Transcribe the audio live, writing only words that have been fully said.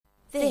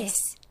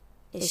This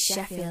is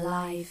Sheffield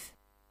Live.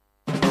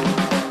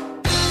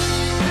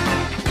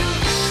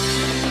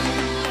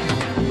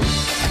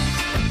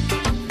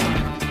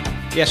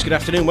 Yes, good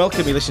afternoon.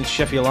 Welcome. You listen to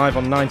Sheffield Live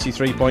on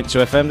 93.2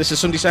 FM. This is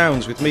Sunday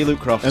Sounds with me,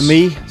 Luke Crofts. And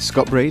me,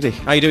 Scott Brady.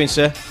 How you doing,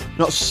 sir?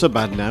 Not so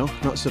bad now,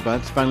 not so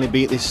bad. Finally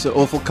beat this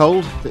awful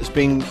cold that's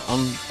been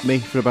on me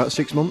for about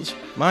 6 months.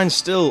 Mine's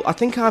still... I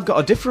think I've got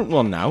a different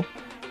one now.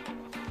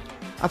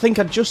 I think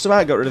I just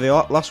about got rid of the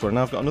last one, and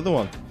I've got another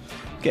one.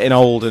 Getting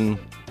old and...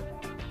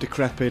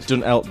 decrepit.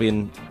 Doesn't help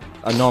being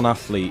a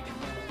non-athlete.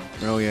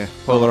 Oh, yeah.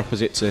 Polar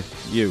opposite to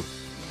you.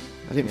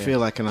 I didn't feel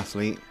like an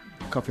athlete.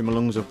 Coughing my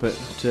lungs up at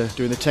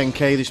doing the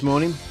 10k this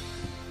morning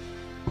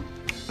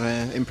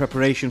in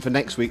preparation for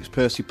next week's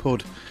Percy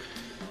Pud.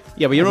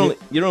 Yeah, but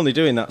you're only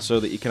doing that so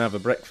that you can have a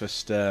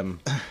breakfast, a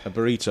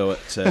burrito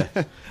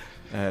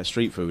at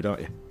street food,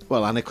 aren't you?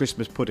 Well, and a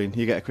Christmas pudding.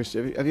 You get a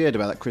Christmas. Have you heard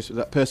about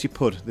that Percy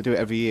Pud? They do it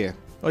every year.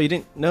 Oh, you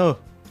didn't? No,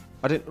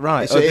 I didn't.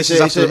 Right. This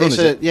is after the run, is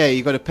it? Yeah,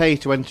 you've got to pay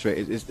to enter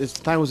it. There's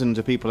thousands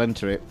of people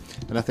enter it,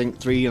 and I think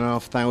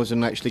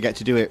 3,500 actually get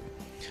to do it.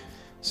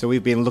 So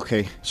we've been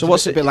lucky. So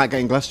what's it? A bit like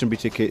getting Glastonbury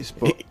tickets,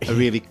 but a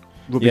really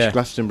rubbish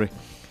Glastonbury.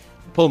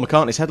 Paul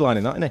McCartney's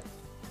headlining that, isn't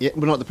he? Yeah,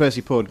 well, not the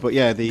Percy Pud, but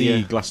yeah,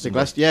 the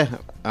Glastonbury. Yeah,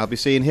 I'll be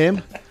seeing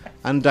him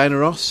and Diana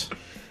Ross.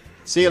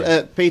 See you,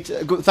 Pete.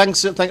 Big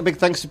thanks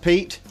to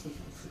Pete.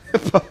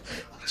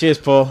 Cheers,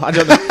 Paul. I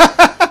don't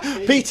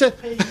know. Peter.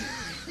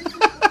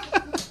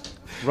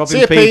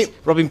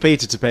 Robbing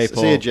Peter to pay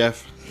Paul. See you,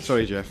 Jeff.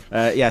 Sorry, Jeff.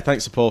 Yeah,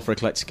 thanks to Paul for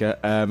Eclectica.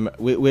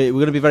 We're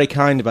going to be very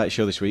kind about the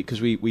show this week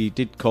because we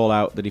did call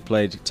out that he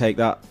played Take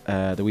That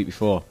the week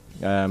before.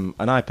 And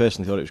I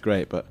personally thought it was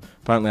great, but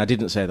apparently I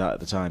didn't say that at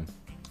the time.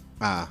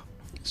 Ah.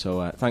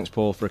 So thanks,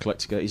 Paul, for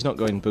Eclectica. He's not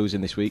going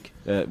boozing this week.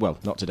 Well,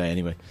 not today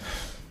anyway.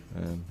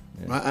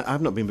 Yeah.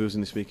 I've not been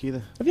boozing this week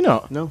either. Have you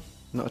not? No,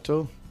 not at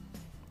all.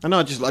 I know.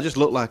 I just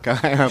look like I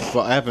have,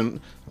 but I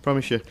haven't. I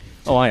promise you.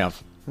 Oh, I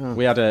have. Oh.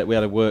 We had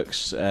a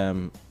works.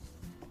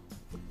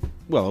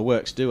 Well, a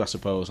works do, I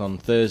suppose, on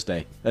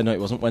Thursday. No, it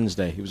wasn't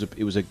Wednesday. It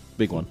was a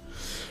big one.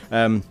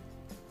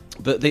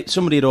 But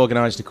somebody had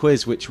organised a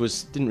quiz, which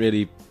didn't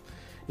really,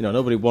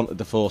 nobody wanted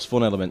the forced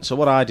fun element. So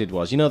what I did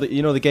was,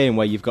 the game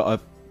where you've got to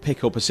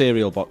pick up a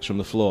cereal box from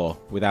the floor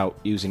without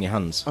using your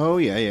hands. Oh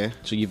yeah, yeah.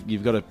 So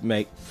you've got to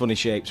make funny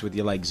shapes with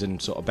your legs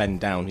and sort of bend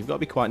down. You've got to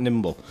be quite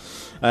nimble.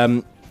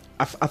 I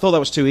thought that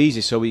was too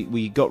easy, so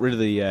we got rid of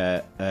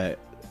the.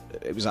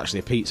 It was actually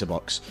a pizza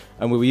box,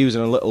 and we were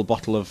using a little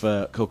bottle of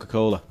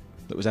Coca-Cola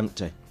that was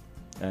empty,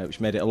 which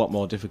made it a lot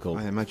more difficult.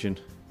 I imagine.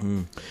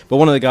 But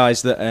one of the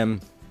guys that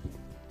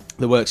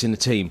works in the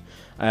team,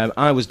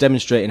 I was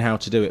demonstrating how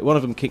to do it. One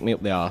of them kicked me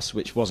up the arse,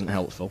 which wasn't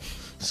helpful.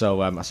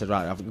 So I said,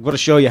 right, I've got to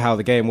show you how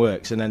the game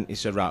works. And then he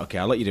said, right, okay,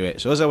 I'll let you do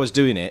it. So as I was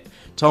doing it,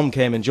 Tom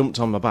came and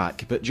jumped on my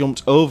back, but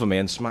jumped over me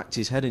and smacked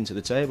his head into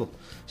the table.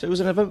 So it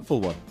was an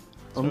eventful one.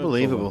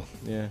 Unbelievable.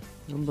 Yeah.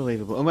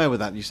 Unbelievable. And where was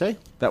that, did you say?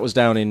 That was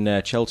down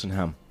in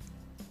Cheltenham.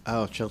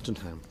 Oh,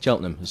 Cheltenham.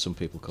 Cheltenham, as some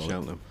people call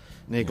it.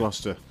 Near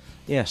Gloucester.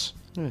 Yes.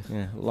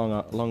 Yeah,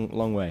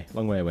 long way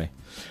away.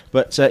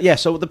 But so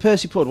the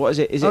Percy Pud, what is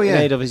it? Is it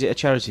made of? Is it a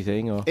charity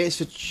thing or?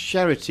 It's a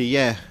charity,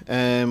 yeah.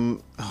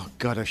 Oh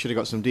God, I should have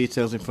got some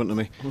details in front of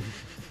me.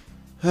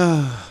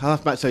 I'll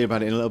have to tell you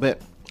about it in a little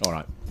bit. All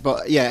right.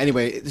 But yeah,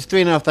 anyway, there's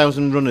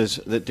 3,500 runners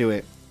that do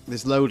it.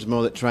 There's loads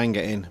more that try and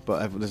get in,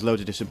 but there's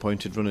loads of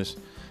disappointed runners.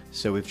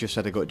 So we've just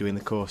had to go doing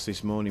the course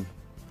this morning,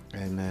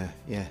 and my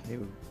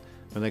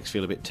legs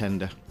feel a bit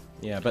tender.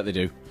 Yeah, I bet they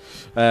do.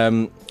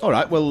 All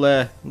right, well,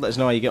 let us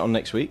know how you get on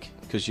next week,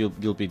 because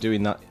you'll be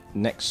doing that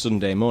next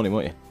Sunday morning,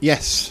 won't you?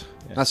 Yes,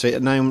 that's it.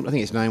 At 9, I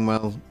think it's 9.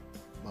 Well,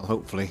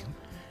 hopefully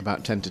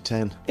about 10 to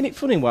 10. Isn't it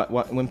funny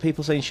when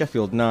people say in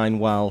Sheffield 9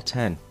 while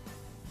 10?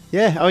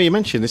 Yeah. Oh, you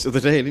mentioned this the other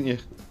day, didn't you?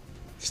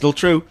 Still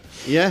true.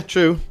 Yeah,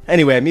 true.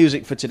 Anyway,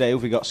 music for today.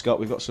 Who've we got, Scott?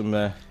 We've got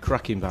some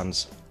cracking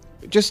bands.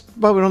 Just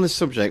while we're on this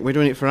subject, we're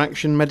doing it for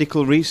Action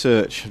Medical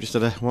Research. I've just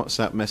had a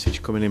WhatsApp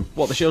message coming in.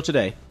 What, the show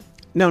today?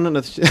 No.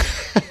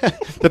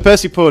 The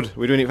Percy Pud.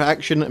 We're doing it for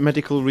Action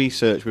Medical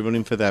Research. We're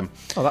running for them.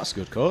 Oh, that's a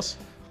good cause.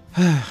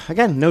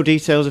 Again, no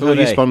details of how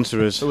you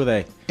sponsor us. Who are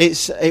they?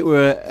 It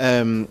were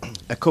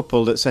a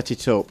couple that set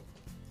it up.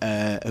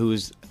 Who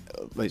was?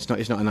 It's not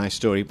a nice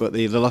story, but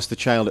they lost the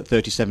child at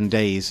 37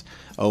 days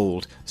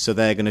old. So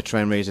they're going to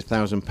try and raise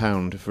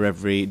 £1,000 for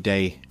every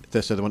day.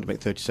 So they want to make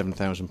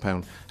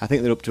 £37,000. I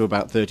think they're up to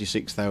about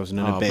 36,000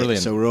 and a bit.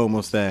 Brilliant. So we're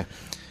almost there.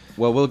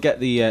 Well, we'll get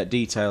the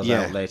details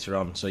out later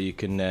on, so you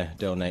can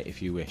donate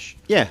if you wish.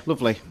 Yeah,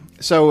 lovely.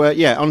 So,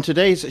 on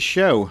today's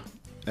show,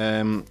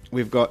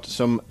 we've got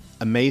some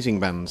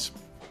amazing bands.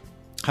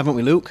 Haven't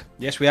we, Luke?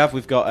 Yes, we have.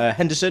 We've got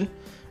Henderson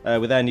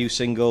with their new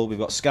single. We've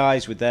got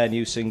Skies with their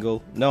new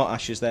single. No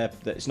Ashes there.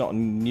 It's not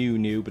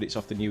new, but it's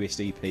off the newest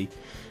EP.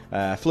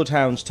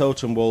 Floodhounds,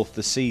 Totem Wolf,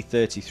 the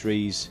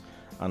C33s,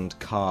 and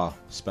Car,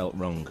 spelt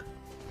wrong.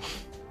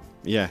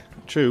 Yeah,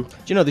 true. Do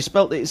you know, they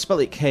spelt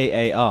it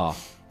K-A-R.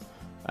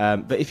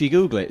 But if you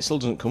Google it, it still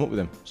doesn't come up with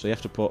him. So you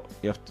have to put.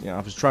 I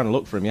was trying to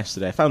look for him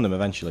yesterday. I found him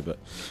eventually, but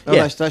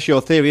that's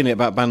your theory, isn't it,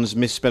 about bands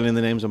misspelling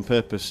the names on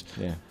purpose?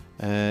 Yeah.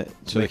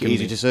 To make it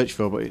easy to search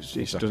for, but it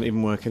doesn't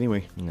even work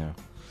anyway. No.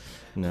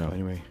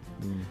 Anyway.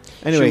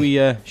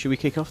 Should we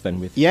kick off then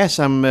with? Yes,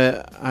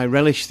 I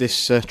relish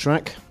this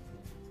track.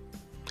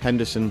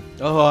 Henderson.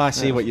 Oh, I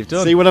see what you've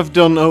done. See what I've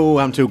done? Oh,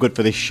 I'm too good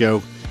for this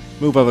show.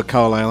 Move over,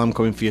 Carlisle. I'm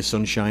coming for your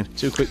sunshine.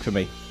 Too quick for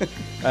me.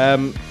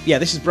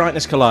 This is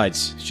Brightness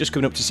Collides. It's just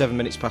coming up to 7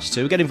 minutes past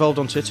 2. Get involved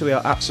on Twitter. We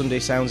are at Sunday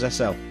Sounds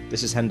SL.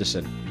 This is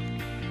Henderson.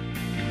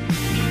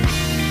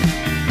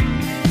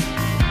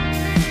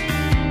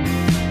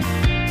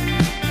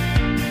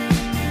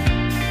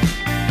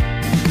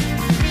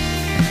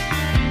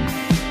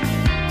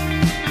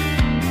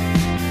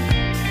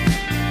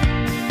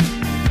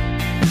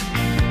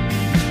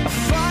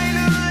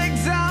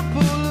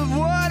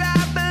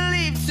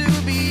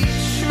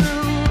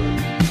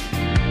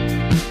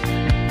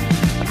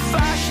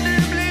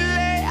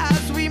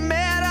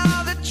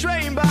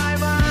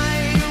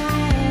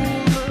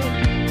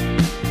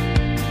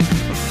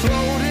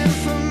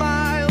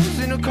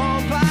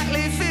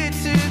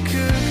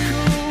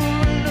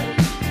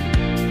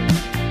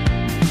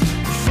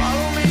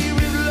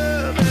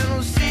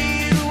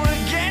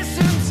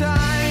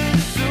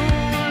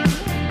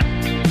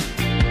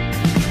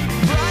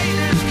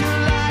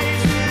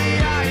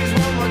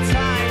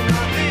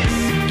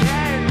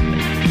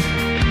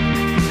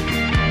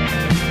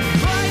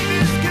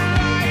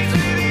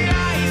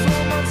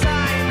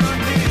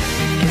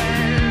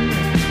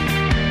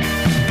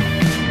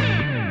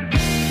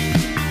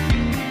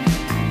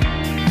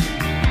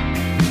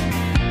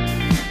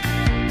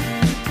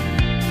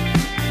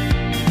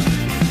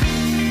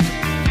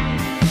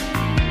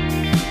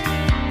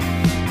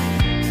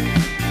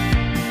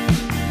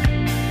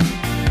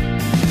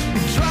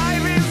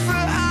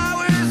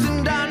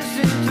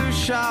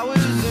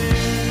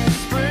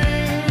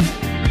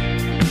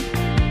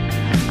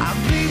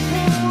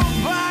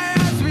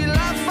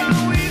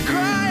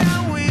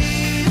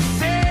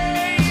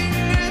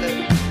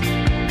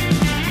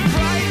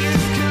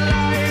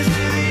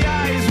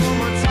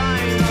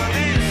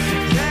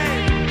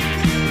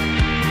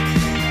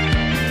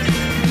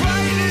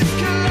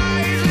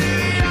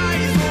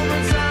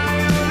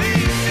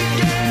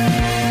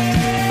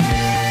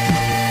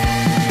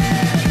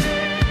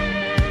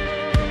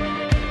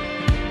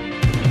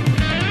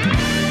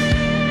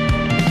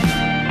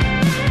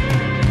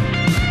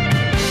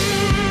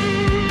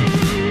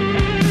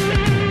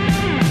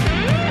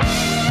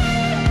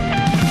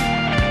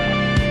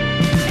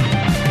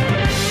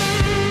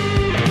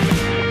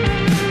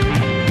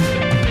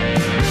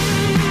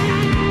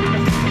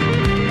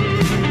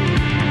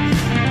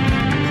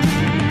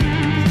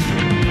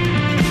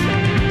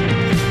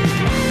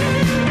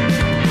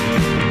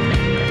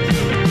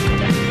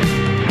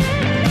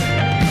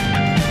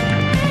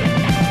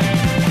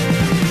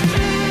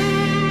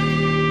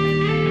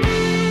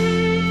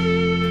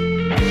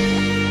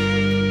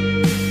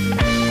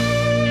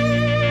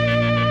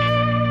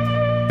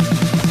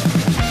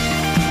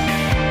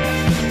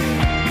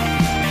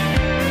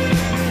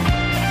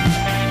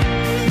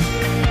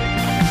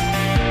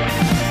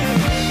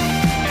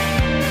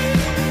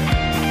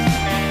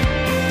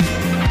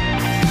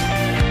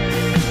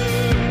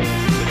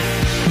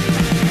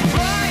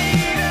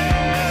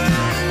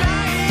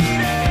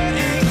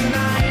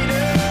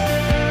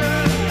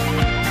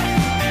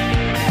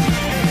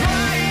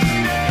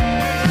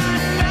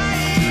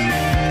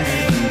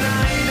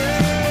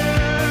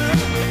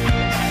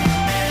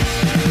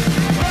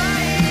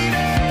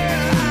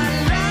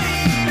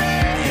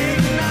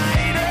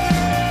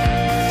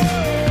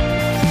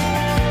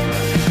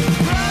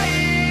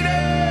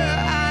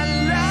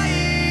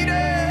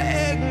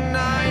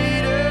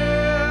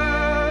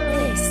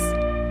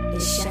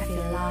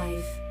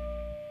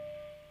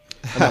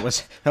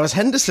 That was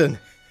Henderson.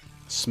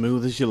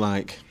 Smooth as you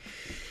like.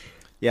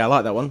 Yeah, I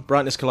like that one.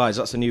 Brightness Collides,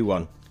 that's a new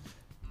one.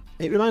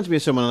 It reminds me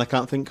of someone and I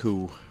can't think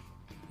who.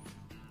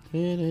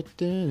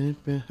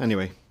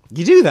 Anyway.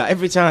 You do that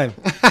every time.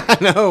 I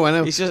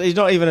know. He's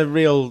not even a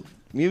real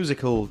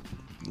musical.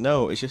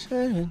 No, it's just.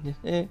 Yeah,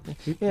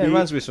 it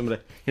reminds me of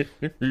somebody.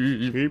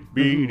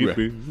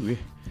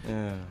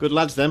 Good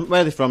lads, then.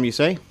 Where are they from, you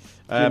say?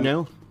 Do you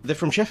know? They're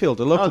from Sheffield,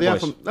 the local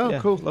boys.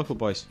 Cool. Local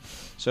boys.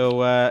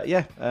 So,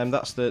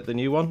 that's the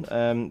new one.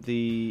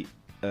 The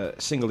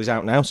single is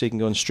out now, so you can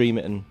go and stream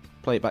it and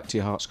play it back to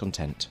your heart's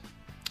content.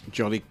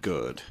 Jolly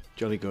good.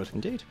 Jolly good.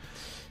 Indeed.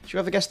 Should we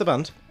ever guess the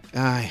band?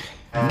 Aye.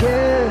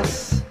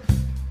 Guess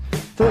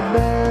the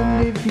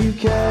band if you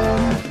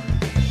can.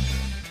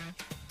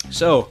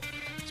 So,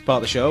 it's part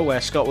of the show where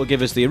Scott will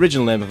give us the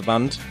original name of the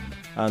band,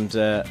 and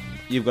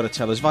you've got to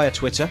tell us via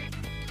Twitter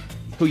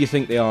who you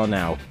think they are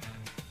now.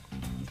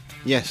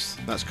 Yes,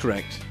 that's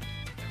correct.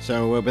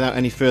 So, without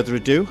any further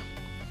ado,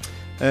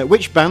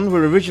 which band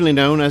were originally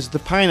known as the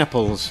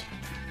Pineapples?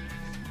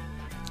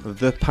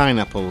 The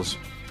Pineapples.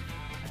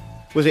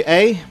 Was it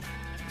A,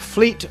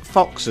 Fleet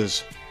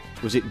Foxes?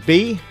 Was it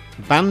B,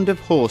 Band of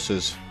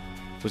Horses?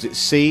 Was it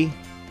C,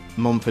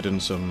 Mumford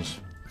and Sons.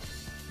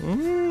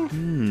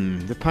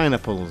 The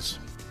Pineapples.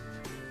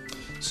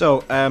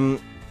 So,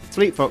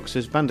 Fleet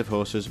Foxes, Band of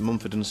Horses,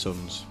 Mumford and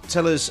Sons.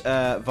 Tell us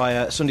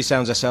via Sunday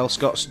Sounds SL.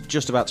 Scott's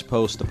just about to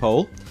post the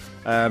poll.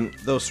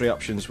 Those three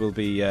options will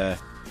be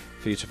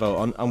for you to vote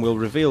on, and we'll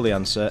reveal the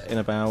answer in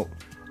about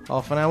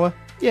half an hour.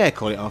 Yeah,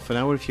 call it half an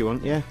hour if you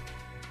want, yeah.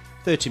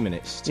 30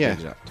 minutes, to be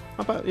exact.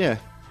 How about, yeah.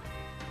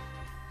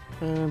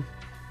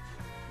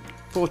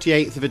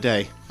 48th of a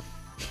day.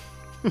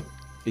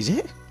 Is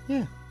it?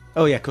 Yeah.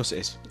 Oh, yeah, of course it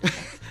is.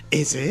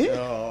 Is it?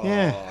 Oh,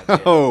 yeah.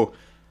 dear. Oh,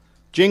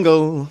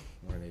 jingle.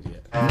 What an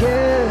idiot.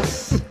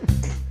 Guess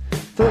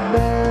the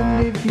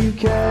band if you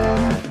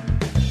can.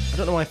 I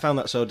don't know why I found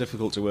that so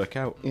difficult to work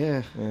out.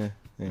 Yeah. Yeah.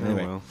 Oh,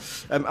 Anyway. well.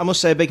 I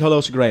must say a big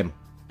hello to Graham.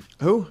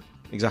 Who?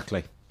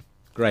 Exactly.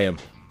 Graham.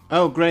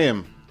 Oh,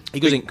 Graham. He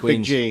goes Big- in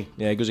Queens. Big G.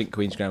 Yeah, he goes in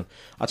Queen's Ground.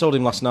 I told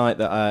him last night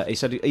that he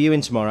said, "Are you in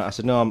tomorrow?" I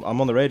said, "No, I'm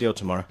on the radio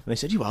tomorrow." And he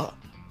said, "You what?"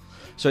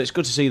 So it's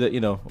good to see that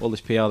all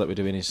this PR that we're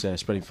doing is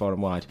spreading far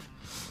and wide.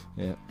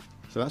 Yeah.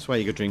 So that's why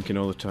you go drinking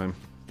all the time.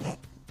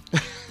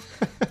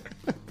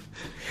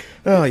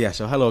 Oh yeah.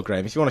 So hello,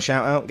 Graham. If you want to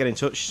shout out, get in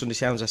touch. Sunday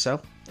Sounds SL.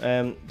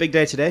 Big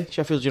day today.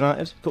 Sheffield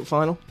United Cup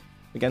final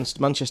against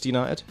Manchester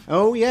United.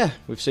 Oh, yeah.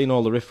 We've seen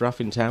all the riff-raff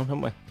in town,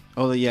 haven't we?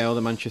 All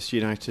the Manchester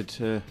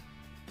United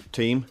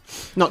team.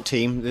 Not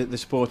team, the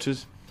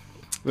supporters.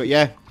 But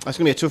yeah, that's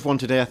going to be a tough one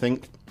today, I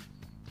think.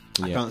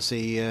 I Yeah. can't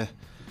see us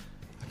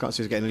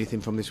getting anything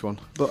from this one.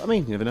 But, I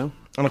mean, you never know.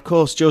 And of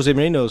course, Jose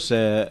Mourinho's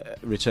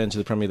returned to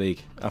the Premier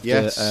League after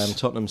Yes.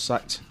 Tottenham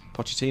sacked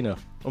Pochettino.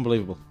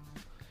 Unbelievable.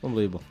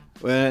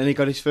 And he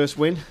got his first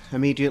win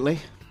immediately.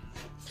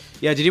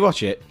 Yeah, did you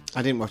watch it?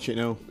 I didn't watch it,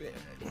 no.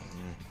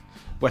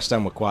 West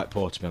Ham were quite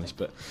poor, to be honest.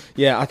 But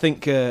yeah, I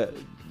think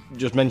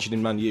just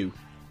mentioning Man U,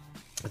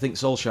 I think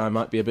Solskjaer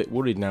might be a bit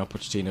worried now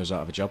Pochettino's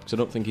out of a job, because I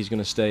don't think he's going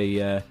to stay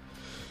a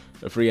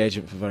free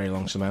agent for very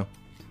long somehow.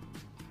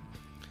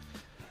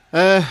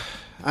 I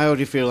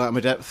already feel out of my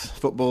depth,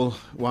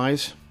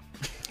 football-wise.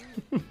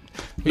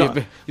 You've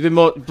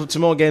been to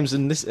more games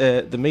than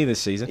me this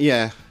season.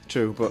 Yeah,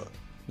 true, but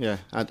yeah,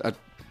 I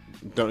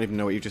don't even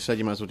know what you just said.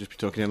 You might as well just be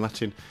talking in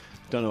Latin.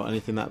 Don't know what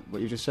anything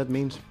what you just said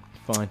means.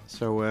 Fine.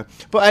 So,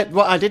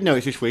 what I did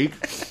notice this week.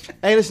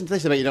 Hey, listen to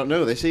this. I bet you don't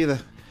know this either.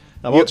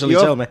 I won't till you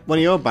tell me. One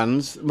of your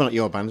bands, well, not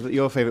your bands, but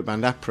your favourite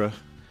band, APRA,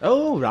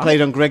 Oh, right.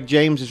 played on Greg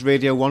James's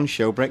Radio 1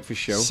 show, Breakfast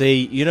Show.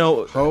 See,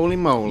 Holy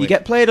moly! you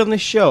get played on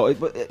this show.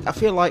 But I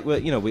feel like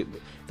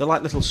they're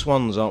like little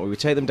swans, aren't we? We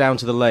take them down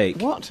to the lake.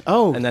 What?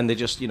 Oh, And then they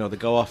just, they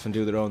go off and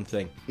do their own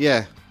thing.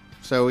 yeah.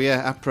 So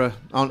yeah, APRA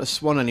aren't a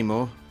swan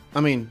anymore. I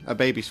mean, a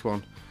baby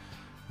swan.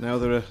 Now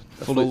they're a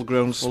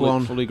full-grown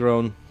swan. Fully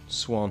grown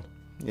swan.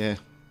 Yeah.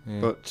 Yeah.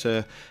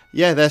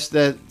 But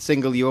their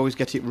single "You Always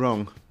Get It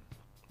Wrong"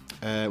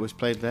 was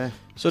played there.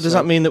 So does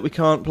that mean that we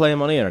can't play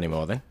them on here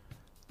anymore then?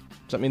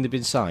 Does that mean they've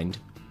been signed?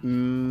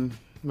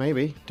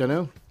 Maybe, don't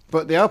know.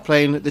 But they are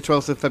playing the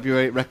 12th of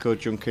February at Record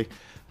Junkie,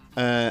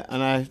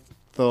 and I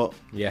thought,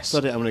 Yes.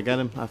 sod it, I'm going to get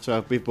them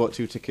after we've bought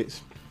 2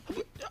 tickets.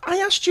 I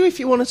asked you if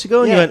you wanted to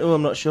go and you Yeah. went, "Oh,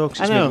 I'm not sure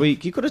because it's I know.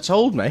 midweek." You could have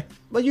told me.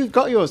 Well, you've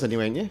got yours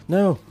anyway, ain't you?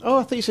 No. Oh,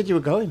 I thought you said you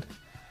were going.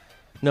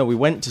 No, we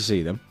went to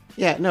see them.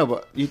 Yeah, no,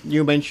 but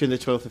you mentioned the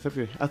 12th of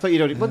February. I thought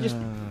you'd already... Well, just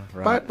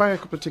Right. buy a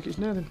couple of tickets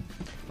now then.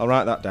 I'll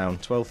write that down.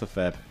 12th of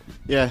Feb.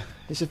 Yeah,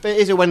 it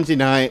is a Wednesday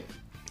night,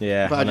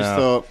 Yeah, but I just know.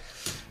 thought,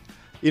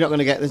 you're not going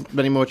to get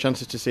many more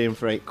chances to see him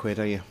for £8,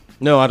 are you?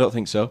 No, I don't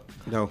think so.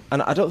 No.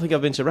 And I don't think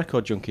I've been to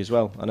Record Junkie as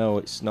well. I know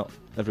it's not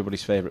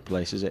everybody's favourite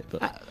place, is it?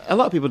 But A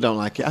lot of people don't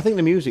like it. I think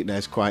the music there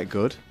is quite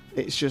good.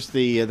 It's just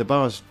the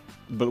bar's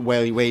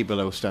way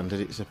below standard.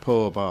 It's a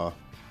poor bar.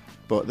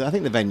 But I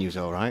think the venue's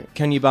all right.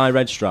 can you buy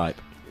Red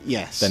Stripe?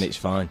 Yes. Then it's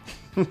fine.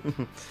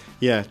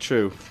 Yeah,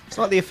 true. It's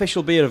like the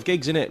official beer of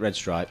gigs, isn't it, Red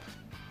Stripe?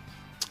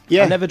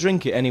 Yeah, I never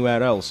drink it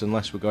anywhere else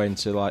unless we're going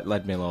to like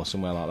Leadmill or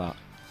somewhere like that.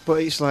 but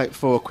it's like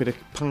 £4 a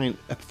pint,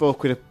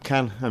 £4 a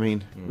can, I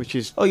mean, which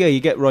is... Oh yeah, you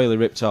get royally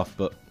ripped off,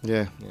 but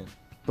Yeah. Yeah.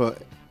 But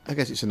I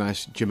guess it's a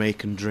nice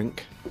Jamaican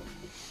drink.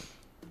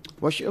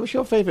 What's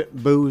your favourite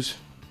booze?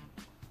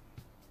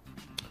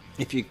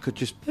 If you could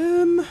just...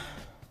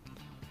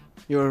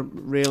 You're a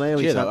real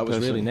ale yeah, type that was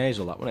person. really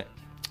nasal, that wasn't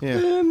Yeah.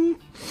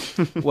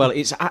 it? Well,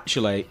 it's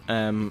actually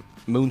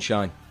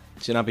moonshine.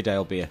 It's an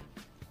Abbeydale beer.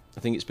 I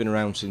think it's been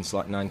around since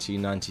like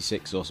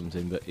 1996 or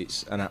something, but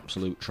it's an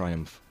absolute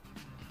triumph.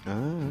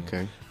 Ah,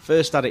 okay.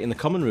 First had it in the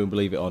common room,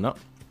 believe it or not,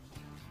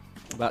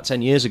 about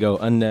 10 years ago,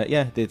 and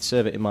they'd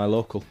serve it in my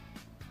local.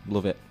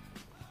 Love it.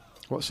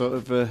 What sort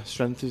of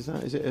strength is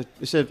that? Is it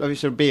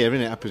it's a beer,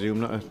 isn't it? I presume,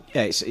 not a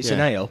Yeah, it's an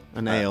ale.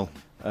 an ale.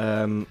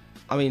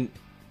 I mean,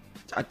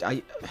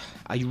 I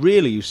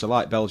really used to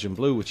like Belgian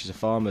Blue, which is a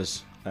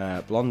farmer's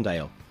blonde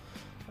ale.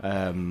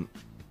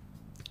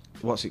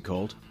 What's it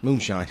called?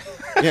 Moonshine.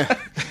 Yeah,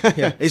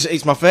 Yeah,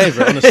 it's my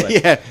favourite, honestly.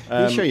 yeah.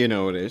 I'm sure you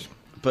know what it is.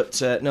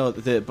 But no,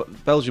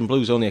 but Belgian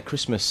Blue's only a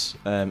Christmas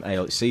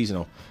ale. It's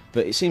seasonal,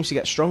 but it seems to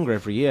get stronger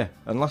every year.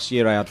 And last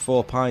year I had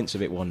 4 pints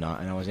of it one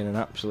night, and I was in an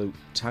absolute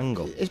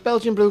tangle. Is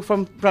Belgian Blue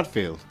from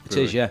Bradfield? It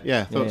is, yeah.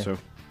 Yeah, I thought Yeah. so.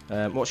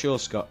 What's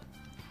yours, Scott?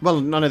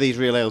 Well, none of these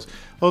real ales.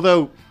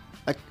 Although,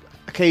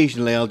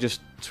 occasionally I'll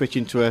just switch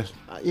into I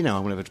want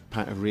to have a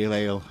pint of real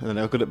ale. And then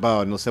I'll go to the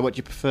bar and they'll say, what do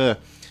you prefer?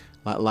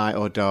 Like light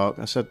or dark?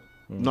 I said,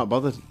 not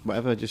bothered,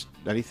 whatever, just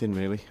anything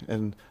really.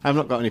 And I've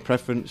not got any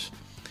preference.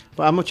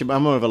 But I'm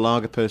more of a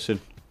lager person.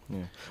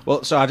 Yeah.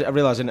 Well, so I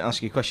realised I didn't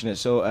ask you a question.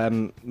 So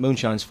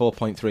Moonshine's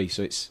 4.3,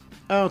 so it's...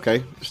 Oh,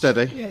 okay,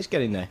 steady. Yeah, it's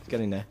getting there,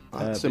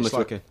 Similar it's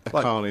to a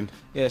Carling.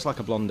 Yeah, it's like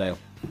a blonde ale.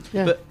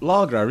 Yeah. But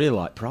lager, I really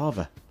like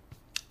Prava.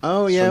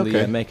 Oh, yeah, From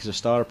okay. the makers of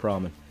Star of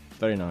Pramen.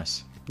 Very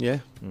nice. Yeah,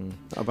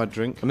 not a bad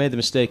drink. I made the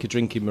mistake of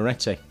drinking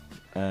Moretti,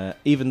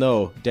 even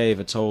though Dave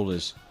had told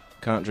us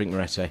can't drink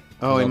Moretti.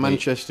 Oh, in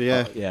Manchester,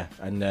 yeah. Yeah,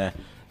 and...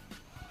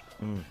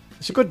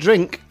 It's a good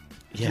drink.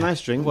 It's yeah. a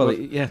nice drink. Well, but-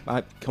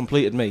 it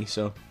completed me,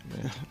 so...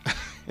 Yeah.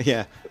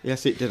 Yeah,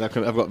 yes, it did. I've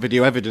got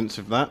video evidence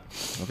of that.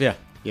 Oh, yeah.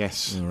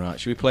 Yes. All right,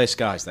 should we play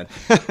Skies then?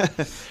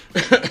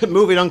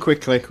 Moving on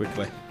quickly.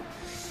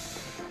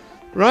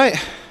 Right.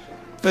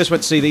 First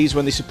went to see these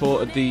when they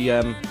supported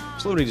the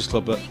Slow Readers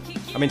Club, but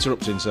I'm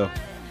interrupting, so...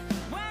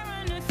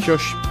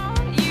 Shush.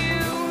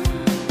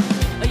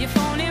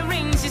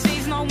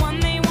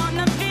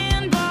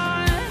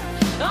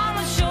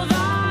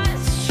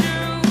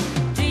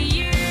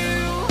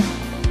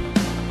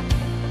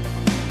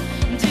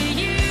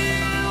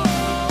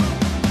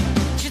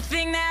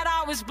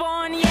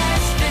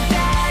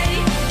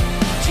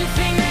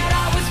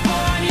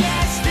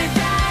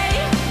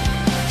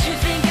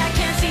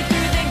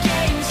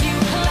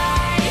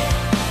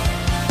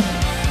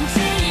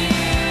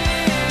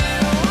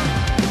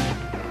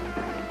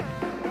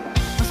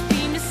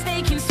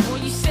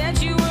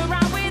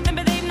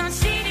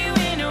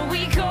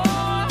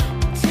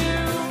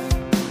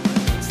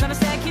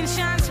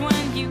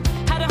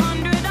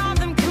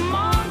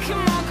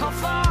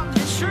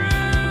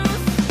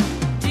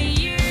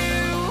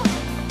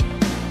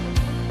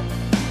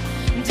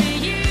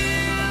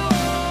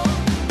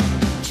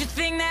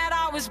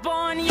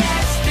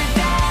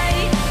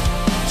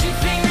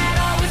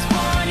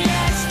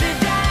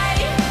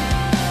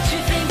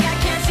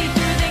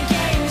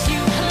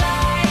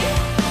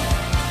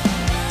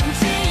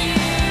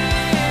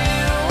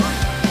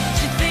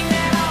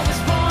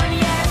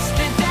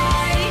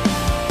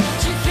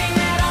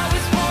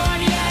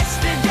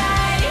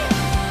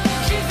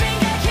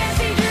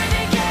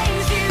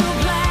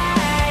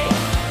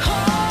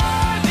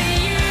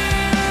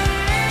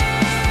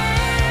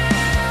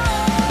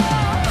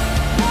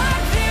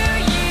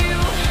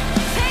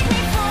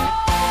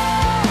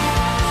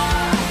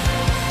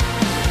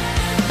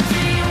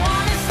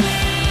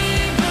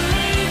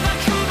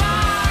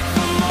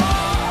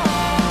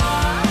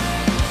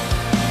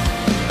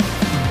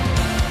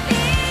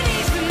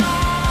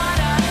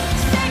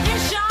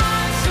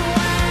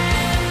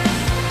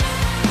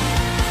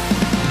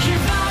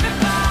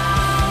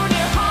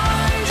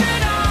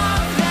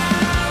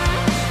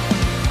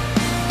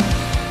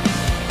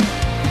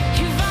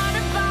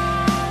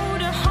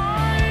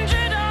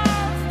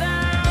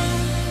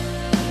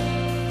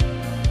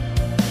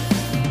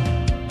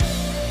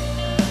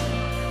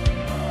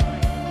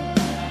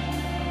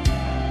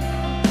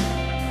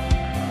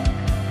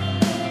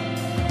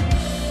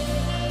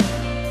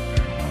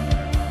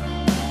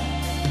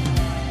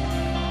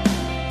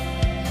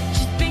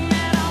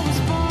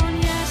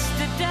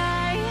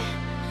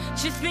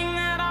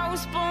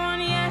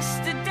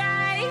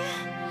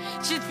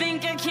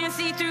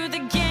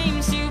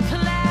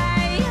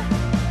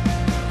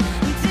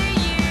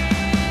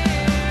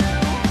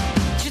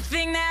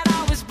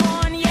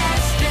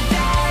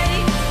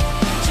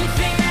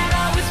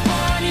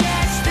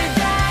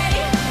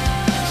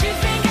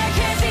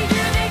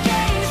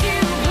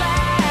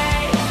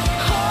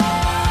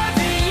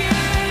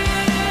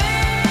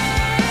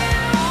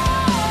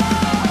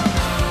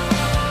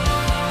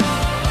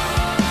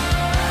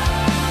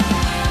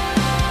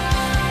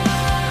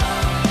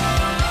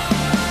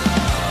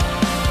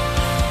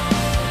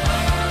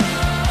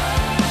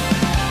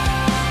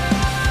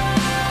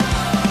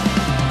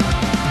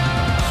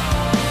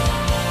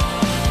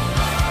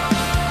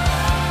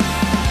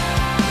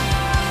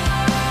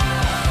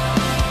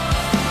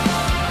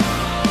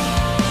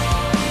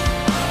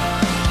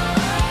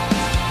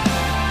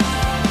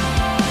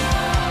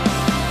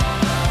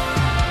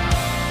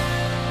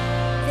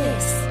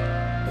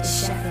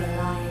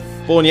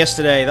 Born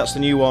Yesterday, that's the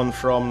new one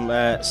from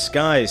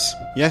Skies.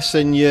 Yes,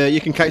 and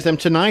you can catch them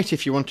tonight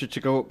if you wanted to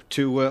go up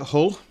to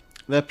Hull.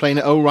 They're playing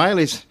at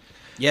O'Reilly's.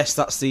 Yes,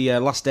 that's the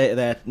last date of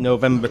their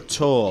November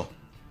tour.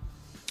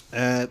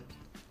 Are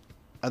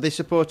they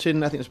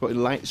supporting, I think they're supporting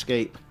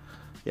Lightscape.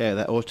 Yeah,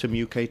 their Autumn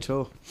UK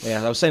tour.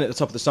 Yeah, I was saying at the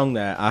top of the song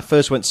there, I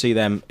first went to see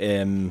them,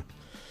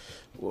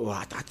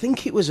 I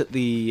think it was at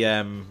the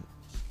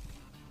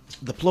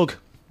Plug,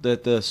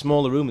 the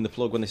smaller room in the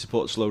Plug when they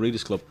supported Slow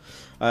Readers Club.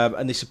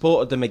 And they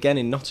supported them again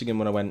in Nottingham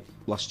when I went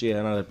last year,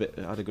 and I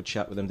had a good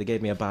chat with them. They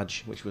gave me a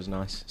badge, which was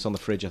nice. It's on the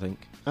fridge, I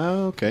think.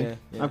 Oh, okay. Yeah,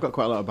 yeah. I've got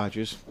quite a lot of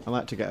badges. I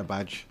like to get a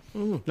badge.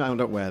 No, I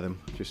don't wear them,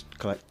 just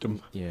collect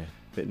them. Yeah.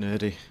 Bit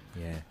nerdy.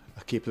 Yeah.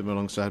 I keep them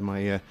alongside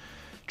my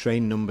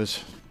train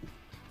numbers,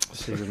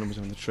 serial numbers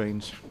on the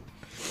trains.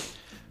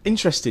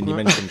 Interesting you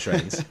mentioned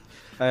trains.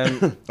 I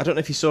don't know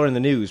if you saw in the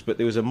news, but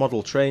there was a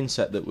model train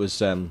set that was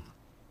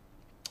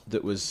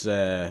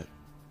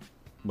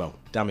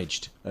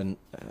damaged, and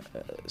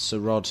Sir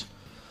Rod.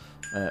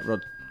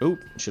 Oh,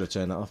 should have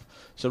turned that off.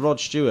 So Rod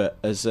Stewart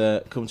has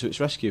come to its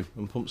rescue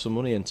and pumped some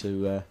money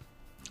into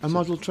A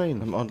model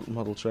train? a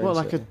model train. What,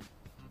 like set,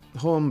 a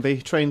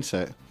Hornby train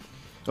set?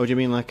 Or do you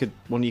mean like a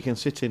one you can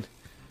sit in?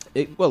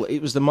 It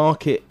was the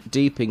Market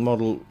Deeping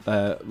model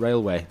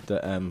railway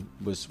that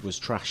was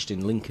trashed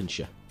in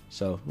Lincolnshire,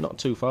 so not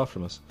too far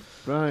from us.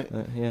 Right.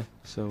 Yeah.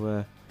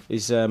 So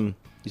he's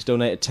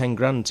donated 10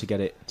 grand to get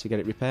it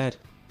repaired.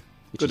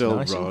 Which Good is old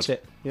nice, Rod. isn't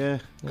it? Yeah,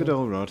 good Yeah.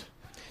 old Rod.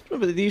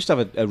 Remember they used to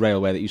have a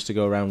railway that used to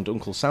go around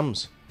Uncle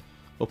Sam's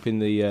up in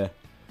the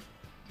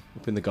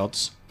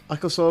gods.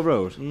 Ecclesall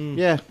Road? Mm.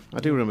 Yeah, I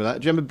do remember that.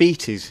 Do you remember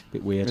Beatties?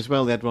 Bit weird. As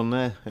well, they had one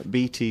there at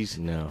Beatties.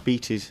 No.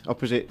 Beatties,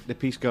 opposite the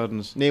Peace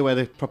Gardens, near where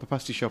the proper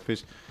pasty shop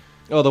is.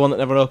 Oh, the one that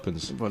never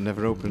opens. Well,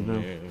 never opened,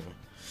 no.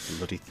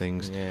 Bloody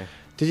things. Yeah.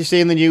 Did you see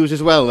in the news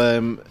as well,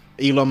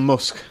 Elon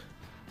Musk?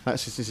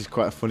 This is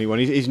quite a funny one.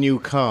 His new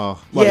car,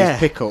 Yeah. his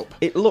pickup.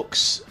 It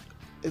looks.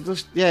 It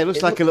looks It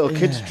like a look- little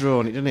kid's yeah.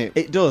 drawn it, doesn't it?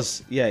 It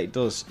does. Yeah, it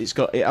does.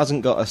 It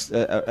hasn't got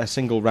a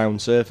single round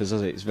surface,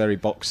 has it? It's very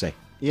boxy.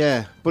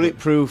 Yeah,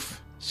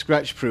 bulletproof,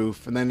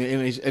 scratch-proof, and then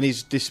in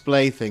his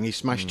display thing, he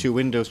smashed two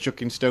windows,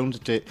 chucking stones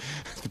at it.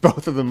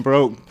 Both of them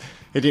broke.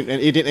 He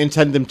didn't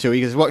intend them to.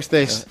 He goes, "Watch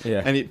this,"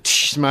 Yeah. and it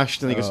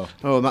smashed. And he goes, Oh.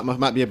 "Oh, that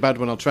might be a bad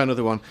one. I'll try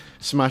another one."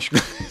 Smashed,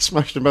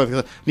 smashed them both. He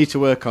goes, "Need to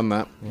work on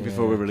that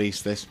before we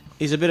release this."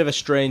 He's a bit of a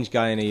strange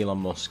guy, in Elon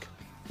Musk.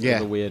 He's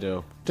Yeah. a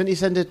weirdo. Didn't he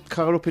send a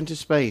car up into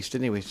space?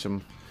 Didn't he with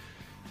some?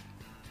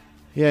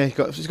 Yeah,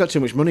 he's got too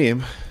much money.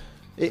 Him.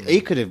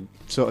 He could have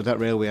sorted that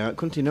railway out,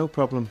 couldn't he? No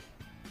problem.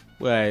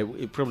 Well,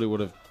 it probably would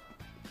have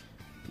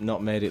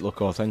not made it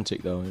look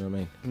authentic, though. You know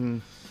what I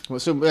mean? Well,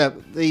 so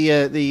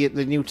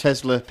the new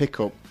Tesla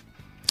pickup,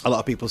 a lot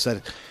of people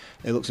said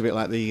it looks a bit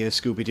like the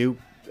Scooby Doo.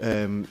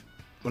 One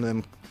of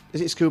them. Is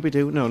it Scooby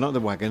Doo? No, not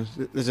the wagon.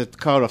 There's a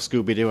car off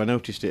Scooby Doo. I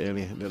noticed it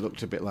earlier. That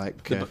looked a bit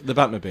like The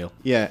Batmobile.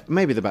 yeah,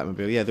 maybe the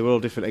Batmobile. Yeah, they were all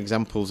different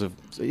examples of.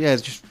 Yeah,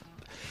 it's just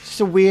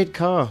a weird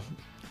car.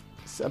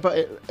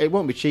 But it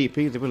won't be cheap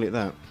either, will it?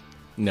 That.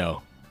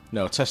 No,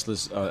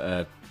 Teslas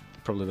are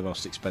probably the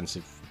most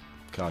expensive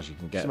cars you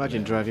can get. Just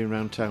imagine Yeah. driving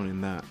around town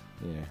in that.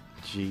 Yeah.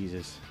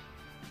 Jesus.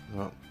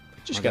 Well,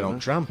 Just I get don't on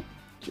know. tram.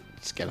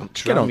 Just get on Get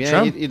tram. on Yeah,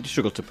 tram. You'd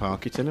struggle to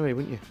park it anyway,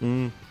 wouldn't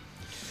you?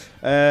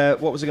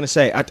 What was I going to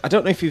say? I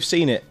don't know if you've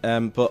seen it,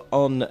 but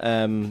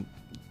on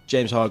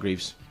James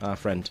Hargreaves, our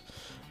friend,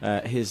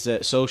 his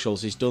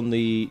socials, he's done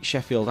the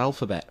Sheffield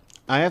alphabet.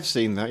 I have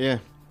seen that. Yeah.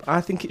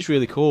 I think it's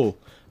really cool,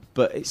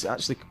 but it's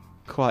actually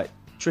quite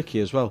tricky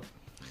as well.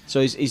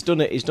 So he's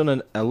done it. He's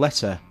done a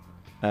letter,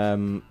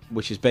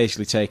 which is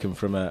basically taken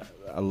from a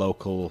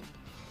local,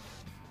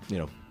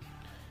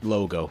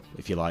 logo,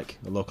 if you like,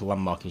 a local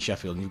landmark in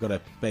Sheffield, and you've got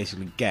to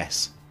basically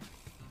guess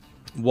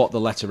what the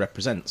letter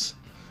represents.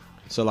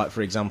 So, like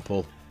for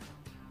example,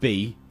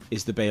 B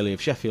is the Bailey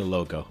of Sheffield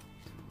logo.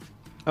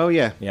 Oh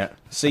yeah. Yeah.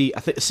 C,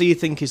 C I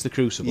think is the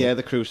Crucible. Yeah,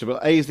 the Crucible.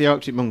 A is the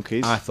Arctic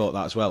Monkeys. I thought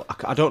that as well.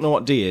 I don't know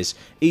what D is.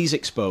 E's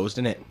Exposed,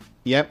 isn't it?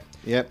 Yep.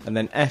 And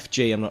then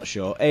FG, I'm not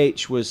sure.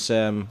 H was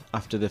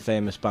after the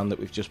famous band that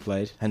we've just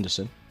played,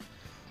 Henderson.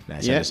 No,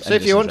 it's Yeah. So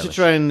if you want to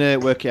try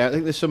and work it out, I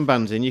think there's some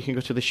bands in. You can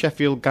go to the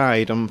Sheffield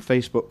Guide on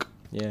Facebook.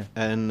 Yeah.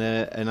 And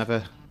have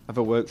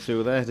a work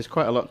through there. There's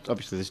quite a lot.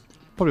 Obviously, there's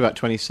probably about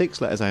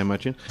 26 letters, I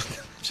imagine,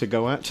 to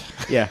go at.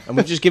 Yeah, and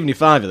we've just given you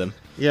 5 of them.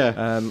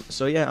 Yeah.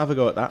 So yeah, have a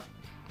go at that.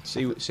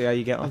 See how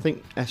you get on. I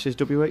think S is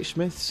W.H.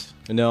 Smith's.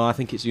 No, I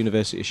think it's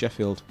University of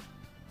Sheffield.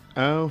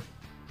 Oh,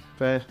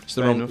 fair. It's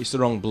the fair wrong. enough. It's the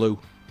wrong blue.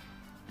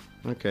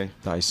 Okay.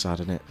 That is sad,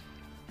 isn't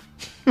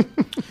it?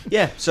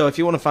 Yeah. So if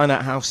you want to find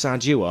out how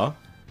sad you are,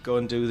 go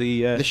and do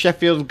The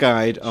Sheffield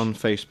Guide on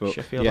Facebook.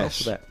 Sheffield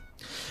yes. alphabet.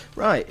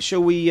 Right.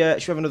 Shall we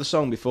have another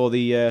song before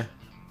the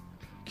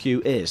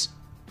cue is?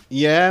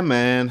 Yeah,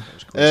 man.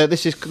 cool.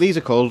 These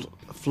are called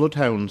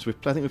Floodhounds.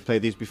 I think we've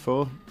played these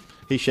before.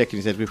 He's shaking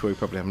his head before we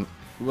probably haven't.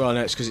 Well,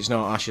 no, it's because it's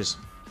not Ashes.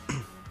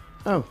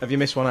 Oh. Have you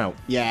missed one out?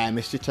 Yeah, I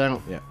missed it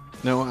out. Yeah.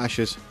 No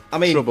Ashes. I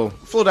mean, Trouble.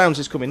 Floodhounds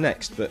is coming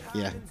next, but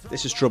Yeah.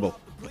 this is Trouble.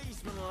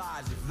 Policemen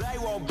lies if they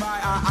won't buy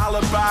our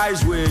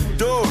alibis, we're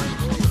done.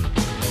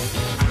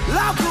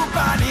 Local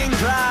Bonnie and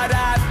Clyde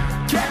had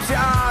kept it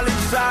all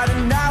inside,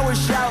 and now we're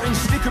shouting,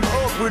 stick 'em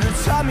up with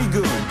a Tommy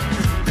gun.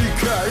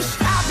 Because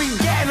I've been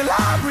getting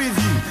along with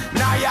you,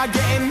 now you're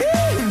getting me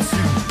into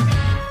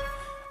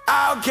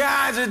all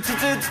kinds of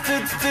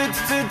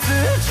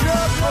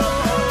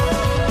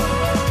trouble.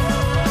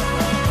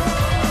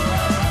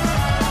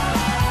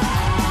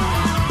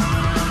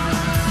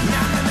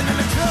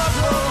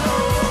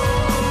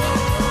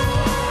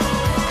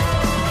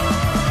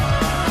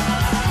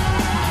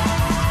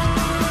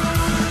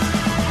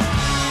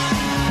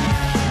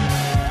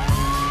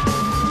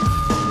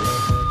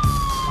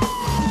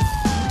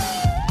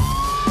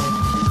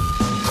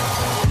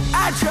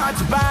 I tried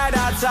to bide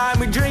our time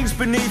with drinks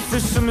beneath the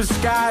summer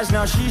skies.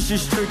 Now she's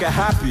just trigger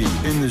happy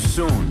in the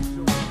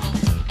sun.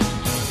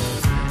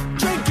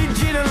 Drinking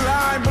gin and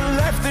lime, but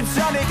left the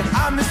tonic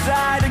on the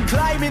side and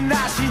claiming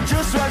that she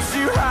just wants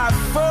to have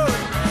fun.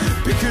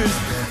 Because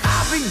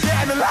I've been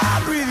getting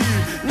along with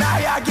you, now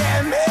you're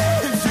getting me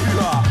into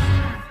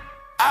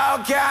all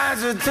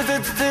kinds of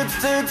trouble.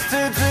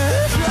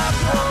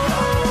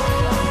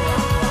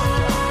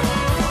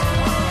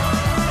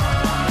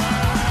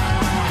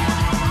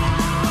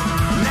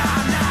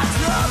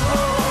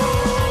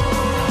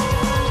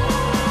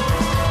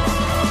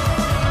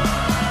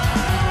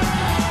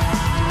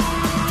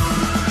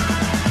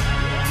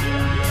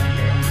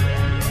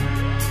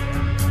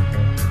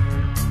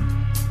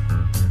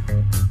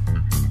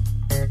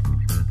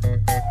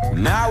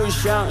 Now we're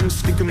shouting,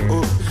 stick 'em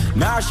up.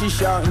 Now she's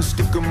shouting,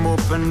 stick 'em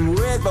up. And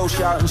we're both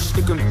shouting,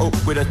 stick 'em up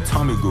with a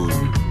Tommy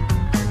gun.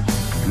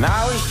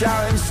 Now we're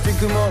shouting,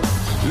 stick 'em up.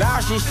 Now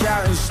she's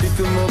shouting, stick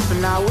 'em up.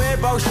 And now we're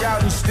both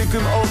shouting, stick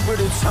 'em up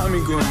with a Tommy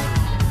gun.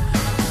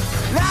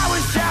 Now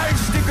we're shouting,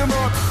 stick 'em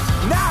up.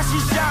 Now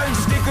she's shouting,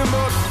 stick 'em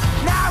up.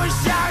 Now we're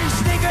shouting,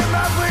 stick 'em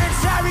up with a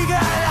Tommy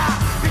gun.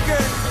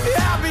 Because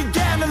I've been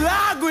getting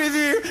along with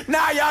you,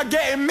 now you're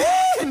getting me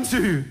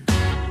into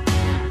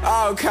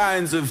all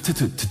kinds of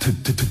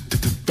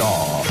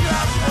dog.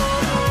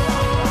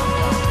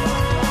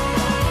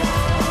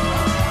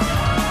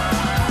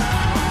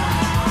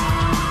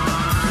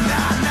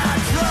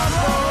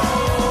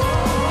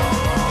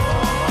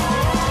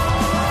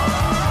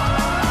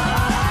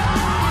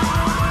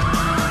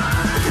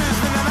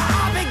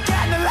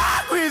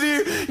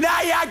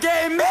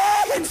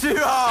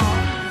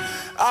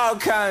 All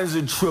kinds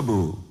of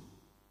trouble.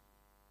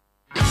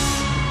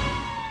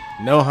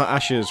 Noah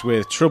Ashes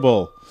with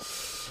Trouble.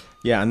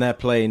 Yeah, and they're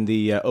playing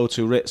the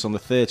O2 Ritz on the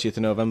 30th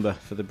of November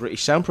for the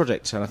British Sound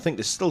Project, and I think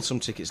there's still some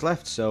tickets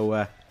left,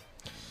 so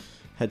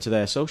head to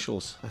their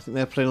socials. I think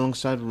they're playing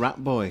alongside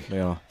Rat Boy. They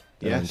are.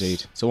 Yeah, Yes.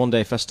 indeed. It's a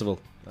one-day festival,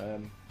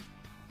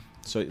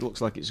 so it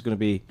looks like it's going to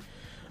be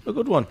a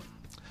good one.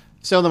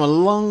 Saw them a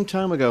long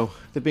time ago.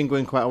 They've been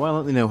going quite a while,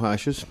 haven't they, Noah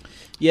Ashes?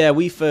 Yeah,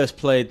 we first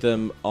played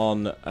them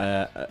on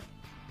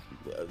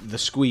the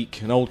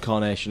Squeak, an old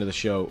carnation of the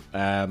show,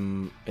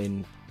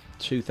 in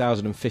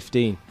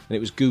 2015, and it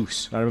was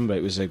Goose. I remember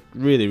it was a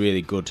really,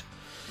 really good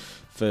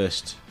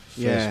first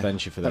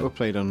venture for That them. were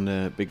played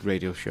on big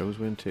radio shows,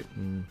 weren't it?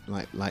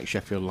 Like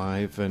Sheffield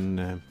Live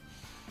and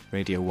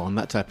Radio 1,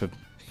 that type of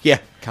Yeah,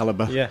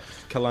 calibre. yeah,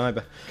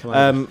 Caliber.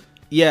 Calibre.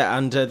 Yeah,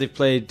 and they've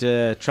played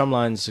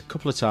Tramlines a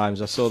couple of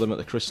times. I saw them at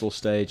the Crystal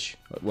stage.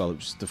 Well, it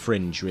was the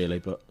Fringe, really,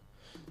 but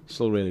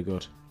still really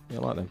good. Yeah,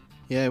 I like them.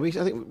 Yeah, I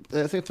think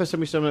the first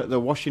time we saw them at the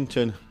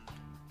Washington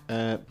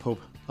pub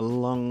a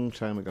long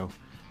time ago,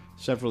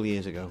 several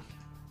years ago.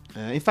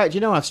 In fact,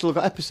 you know, I've still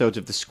got episodes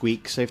of The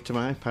Squeak saved to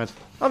my iPad.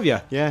 Have you?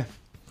 Yeah.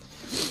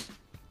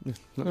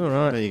 All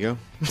right. There you go.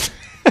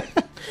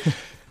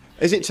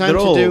 Is it time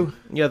to do...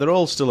 Yeah, they're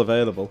all still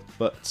available,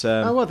 but...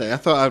 Oh, were they? I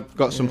thought I'd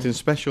got something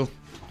special.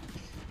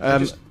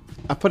 I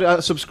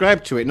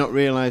subscribed to it, not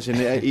realising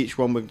that each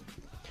one would...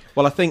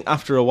 Well, I think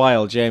after a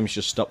while, James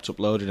just stopped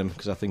uploading them,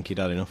 because I think he'd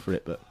had enough for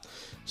it, but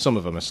some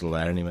of them are still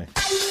there anyway.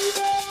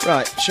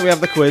 Right, shall we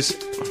have the quiz?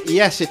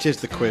 Yes, it is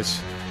the quiz.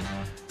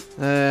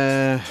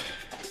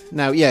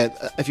 Now, yeah,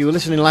 if you were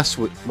listening last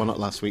week... Well, not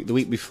last week, the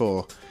week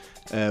before,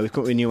 we've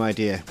come up with a new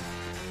idea.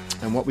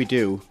 And what we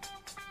do...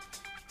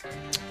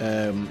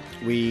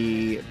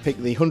 we pick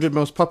the 100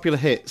 most popular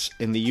hits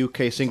in the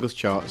UK singles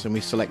charts and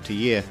we select a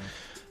year.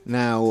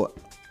 Now,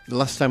 the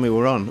last time we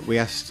were on, we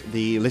asked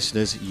the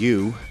listeners,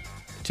 you,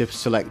 to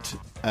select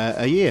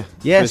a year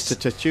Yes. for us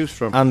to choose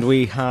from. And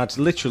we had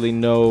literally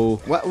no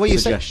What you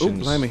say? Oh,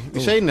 suggestions. blimey.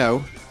 You say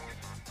no.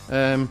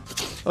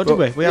 Oh, did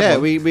we? We had yeah,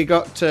 one. we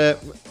got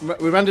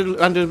we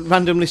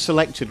randomly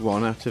selected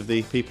one out of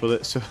the people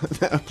that,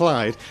 that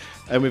applied,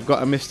 and we've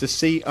got a Mr.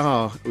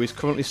 CR who is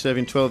currently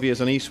serving 12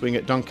 years on East Wing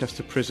at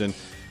Doncaster Prison.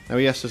 Now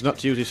he asked us not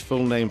to use his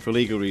full name for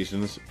legal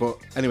reasons, but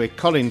anyway,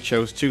 Colin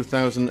chose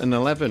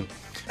 2011,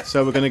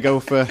 so we're going to go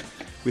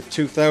with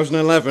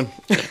 2011.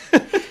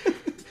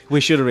 We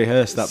should have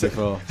rehearsed that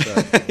before. So.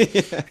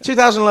 Yeah.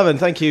 2011,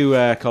 thank you,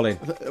 Colin.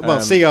 Well,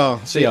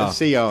 CR. Sorry, yeah.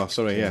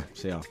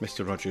 CR.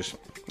 Mr. Rogers.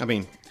 I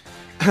mean,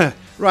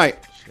 right.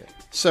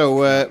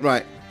 So,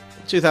 right.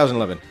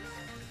 2011.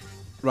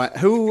 Right,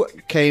 who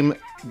came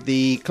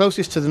the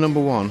closest to the number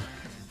one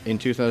in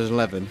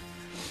 2011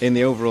 in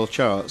the overall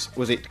charts?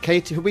 Was it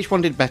Katy? Which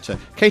one did better?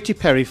 Katy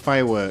Perry,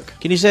 Firework.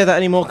 Can you say that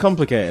any more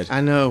complicated? I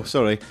know,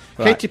 sorry.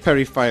 Right. Katy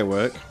Perry,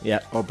 Firework.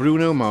 Yeah. Or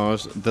Bruno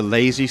Mars, The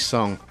Lazy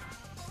Song.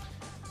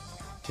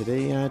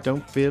 Today I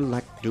don't feel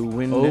like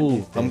doing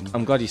anything.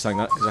 I'm glad you sang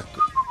that because I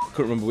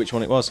couldn't remember which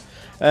one it was.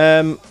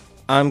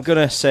 I'm going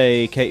to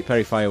say Katy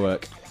Perry,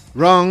 Firework.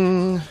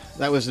 Wrong.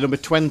 That was number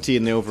 20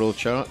 in the overall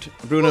chart.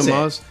 Bruno Was it?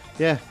 Mars.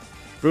 Yeah.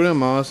 Bruno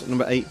Mars,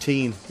 number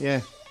 18.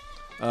 Yeah.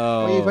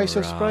 Oh, Why are you very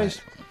so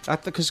surprised?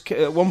 Because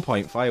at one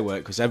point,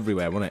 Firework was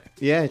everywhere, wasn't it?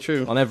 Yeah,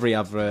 true. On every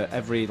advert,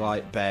 every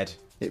like bed.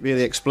 It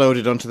really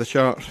exploded onto the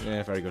chart.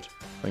 Yeah, very good.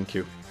 Thank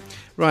you.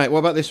 Right, what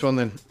about this one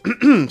then?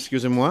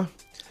 Excusez-moi.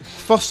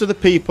 Foster the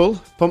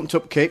People, Pumped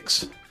Up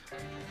Kicks.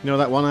 You know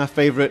that one, our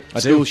favourite I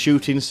school do.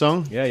 shooting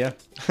song? Yeah,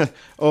 yeah.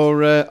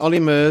 Or Ollie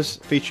Murs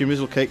featuring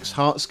Rizzle Kicks,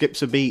 Heart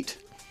Skips a Beat.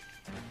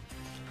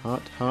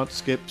 Heart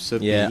skips a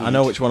beat. Yeah, I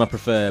know which one I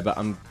prefer, but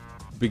I'm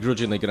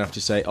begrudgingly going to have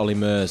to say Ollie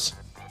Murs.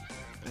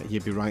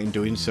 You'd be right in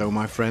doing so,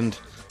 my friend.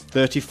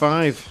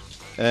 35.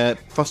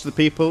 Foster the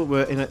People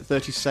were in at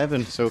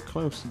 37, so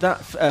close.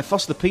 That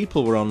Foster the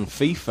People were on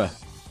FIFA.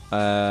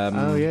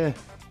 Oh, yeah.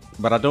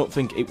 But I don't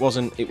think it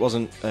wasn't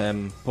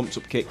Pumped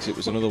Up Kicks, it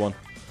was another one.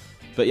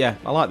 But yeah,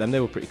 I like them, they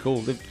were pretty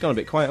cool. They've gone a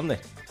bit quiet, haven't they?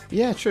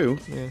 Yeah, true.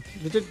 Yeah,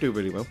 they did do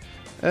really well.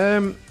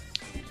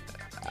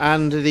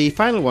 And the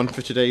final one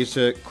for today's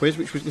quiz,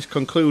 this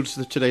concludes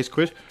today's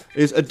quiz,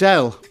 is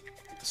Adele.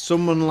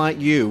 Someone Like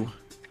You,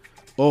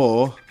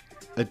 or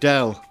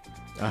Adele.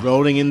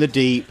 Rolling in the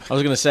Deep. I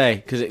was going to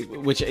say,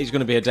 which is going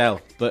to be Adele,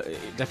 but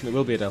it definitely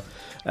will be Adele.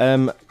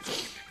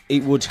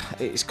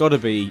 It's got to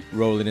be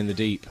Rolling in the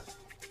Deep.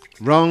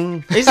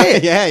 Wrong. Is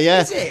it?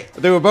 Yeah. Is it?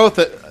 They were both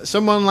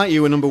Someone Like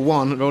You were number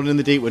 1, Rolling in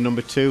the Deep were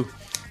number 2.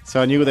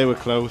 So I knew they were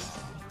close.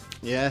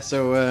 Yeah,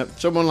 so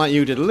Someone Like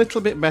You did a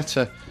little bit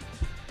better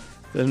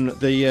than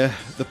the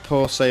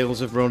poor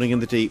sales of Rolling in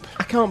the Deep.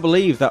 I can't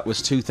believe that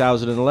was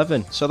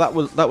 2011. So that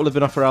will have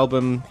been off her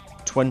album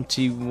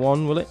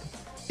 21, will it?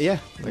 Yeah,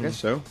 I guess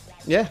so.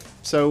 Yeah,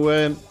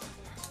 so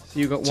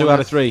you got 2 out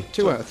of 3.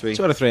 2 out of 3.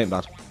 2 out of 3 ain't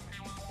bad.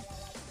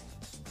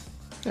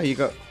 Yeah, you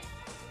got 2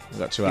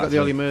 you out got of the 3.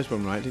 Ollie Murs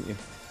one right, didn't you?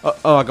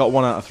 Oh, I got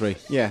 1 out of 3.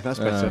 Yeah, that's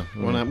better.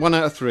 Mm. One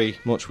out of 3.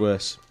 Much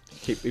worse.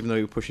 Even though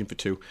you were pushing for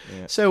 2.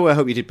 Yeah. So I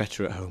hope you did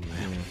better at home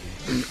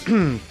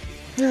there.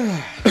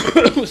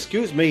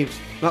 Excuse me,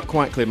 not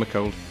quite cleared my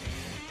cold.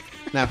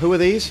 Now, who are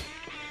these?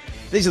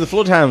 These are the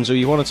Floodhounds who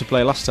you wanted to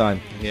play last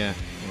time. Yeah,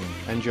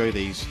 enjoy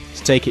these.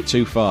 To take it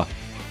too far.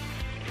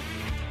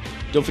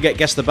 Don't forget,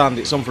 Guess the Band.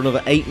 It's on for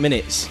another 8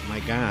 minutes. My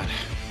God.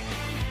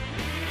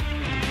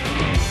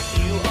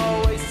 You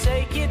always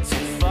take it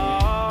too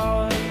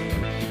far.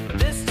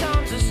 This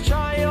time just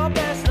try your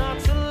best not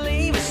to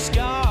leave a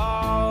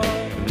scar.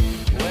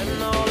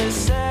 When all is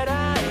said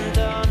and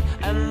done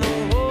and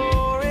the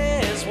war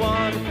is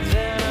won,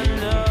 then I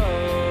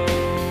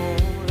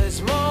know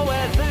there's more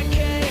where that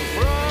came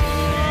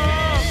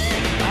from.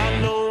 I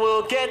know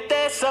we'll get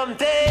there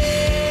someday.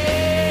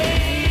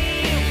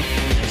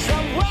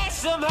 Somewhere,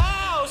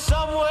 somehow,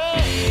 somewhere.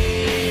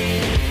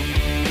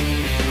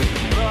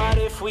 But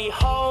if we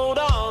hold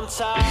on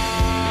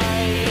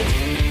tight,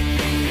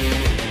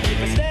 keep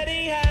a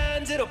steady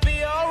hand, it'll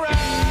be alright.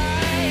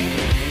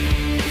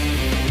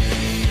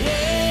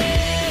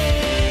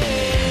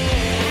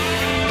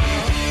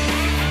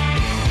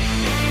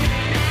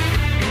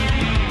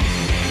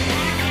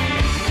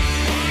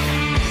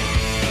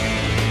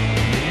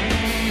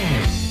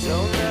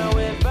 So now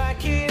we're back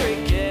here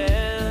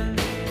again.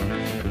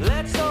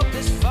 Let's hope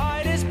this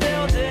fight is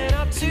building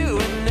up to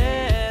an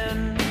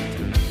end.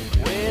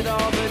 With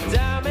all the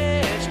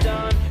damage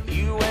done,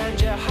 you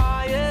and your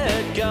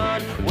hired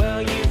gun,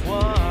 well, you've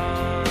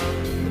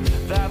won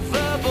that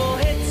verbal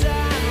hit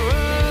and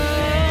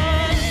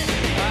run.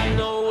 I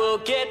know we'll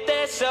get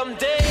there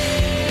someday.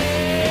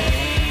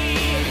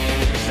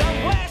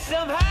 Somewhere,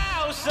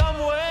 somehow,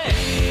 somewhere.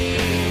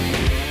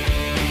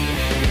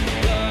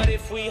 But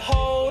if we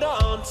hold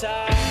on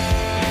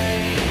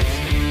tight,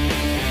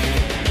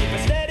 keep a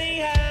steady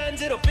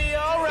hand, it'll be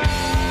alright.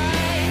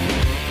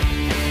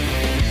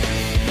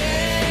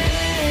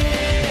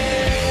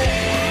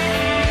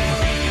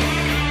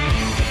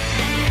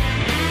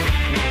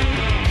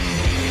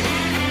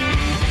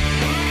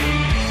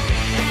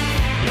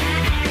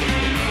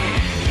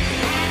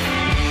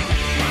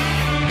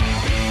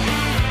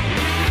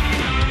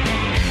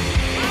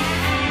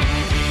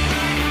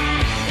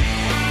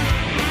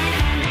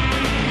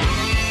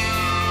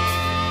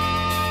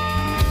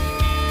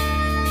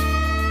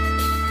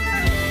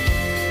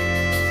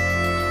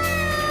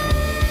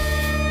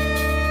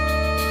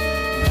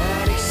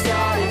 And he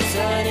started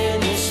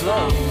turning you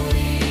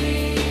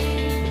slowly.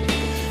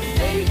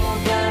 Fate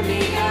won't let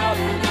me out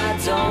and I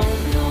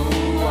don't know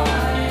why.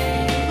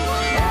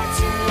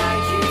 Acting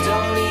like you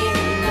don't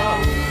even know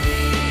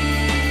me.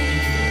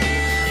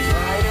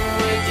 Fighting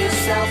with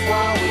yourself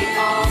while we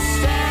all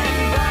stand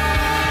by.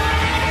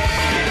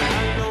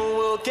 I know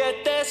we'll get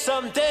there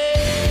someday.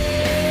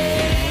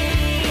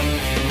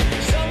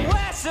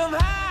 Somewhere,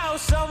 somehow,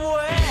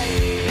 somewhere.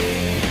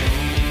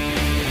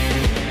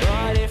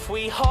 But if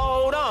we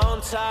hold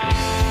on tight,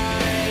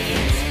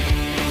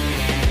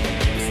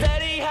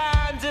 steady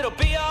hand, it'll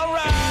be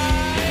alright.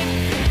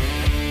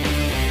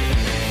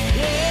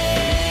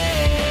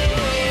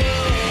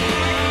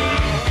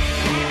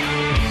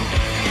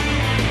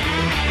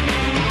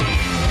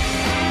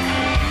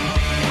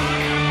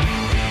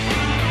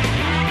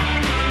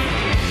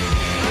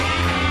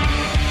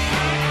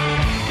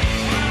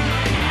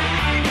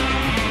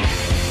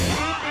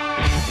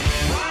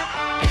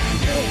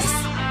 This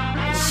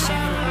is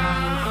Sheffield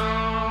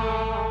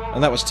Live.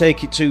 And that was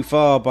Take It Too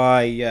Far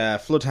by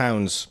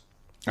Floodhounds.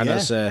 And Yeah.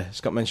 as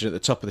Scott mentioned at the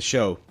top of the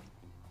show,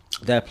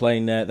 they're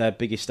playing their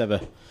biggest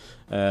ever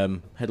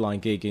headline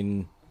gig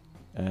in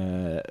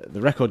the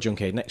Record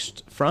Junkie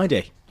next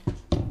Friday.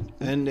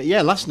 And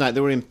last night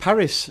they were in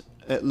Paris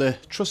at Le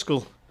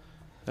Truscal,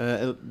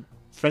 a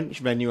French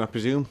venue, I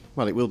presume.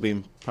 Well, it will be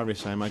in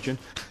Paris, I imagine.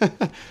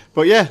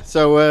 But yeah,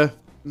 so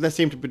they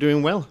seem to be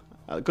doing well.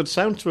 Good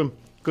sound to them.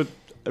 Good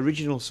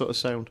original sort of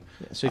sound.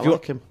 So I if you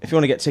like 'em. if you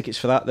want to get tickets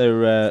for that,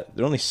 they're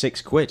only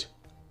 £6.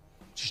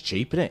 Just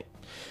cheap, isn't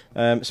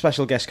it?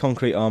 Special guest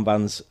Concrete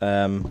Armbands.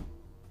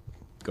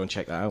 Go and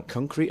check that out.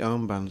 Concrete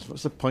armbands.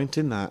 What's the point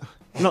in that?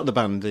 Not the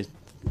band.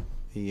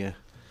 The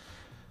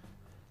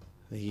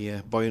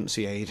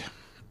buoyancy aid.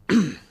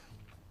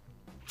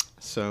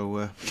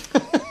 So.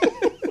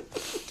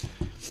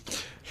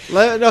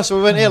 No, so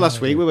we went here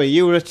last week.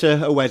 You were at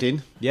a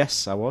wedding.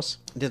 Yes, I was.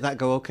 Did that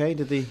go okay?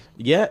 Did they?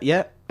 Yeah.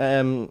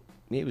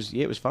 It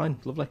was fine.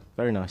 Lovely.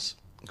 Very nice.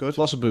 Good.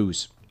 Lots of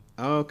booze.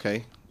 Oh,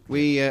 okay.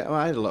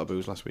 I had a lot of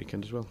booze last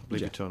weekend as well,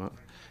 believe it or not.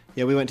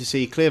 Yeah, we went to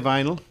see Clear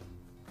Vinyl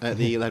at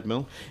the Lead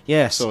Mill.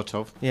 Yes. Sort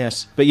of.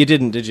 Yes. But you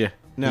didn't, did you?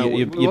 No.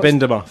 You we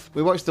binned them off.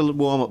 We watched the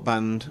warm-up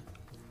band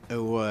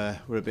who were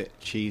a bit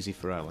cheesy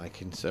for our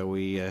liking, so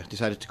we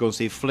decided to go and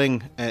see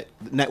Fling at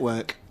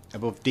Network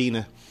above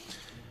Dina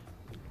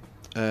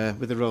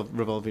with the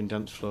revolving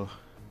dance floor.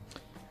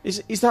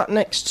 Is that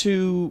next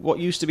to what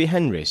used to be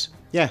Henry's?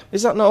 Yeah.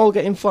 Is that not all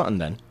getting flattened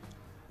then?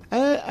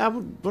 I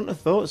wouldn't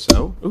have thought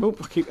so.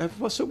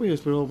 What's up with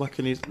us? We're all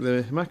whacking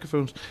the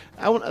microphones.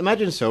 I wouldn't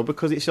imagine so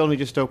because it's only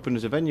just opened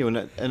as a venue,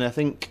 and I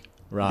think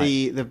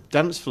the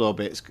dance floor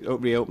bit's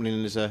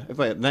reopening as a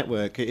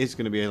Network. It is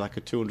going to be like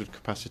a 200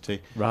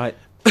 capacity. Right.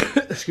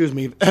 Excuse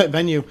me,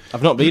 venue.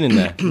 I've not been in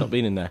there. Not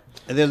been in there.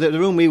 The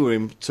room we were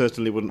in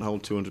certainly wouldn't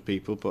hold 200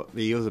 people, but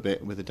the other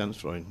bit with the dance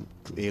floor in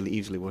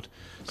easily would.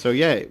 So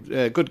yeah,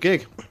 good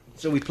gig.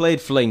 So we played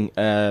Fling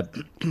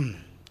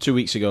 2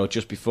 weeks ago,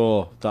 just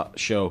before that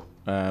show.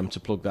 To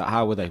plug that,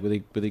 how were they? Were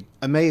they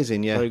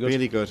amazing? Yeah, very good?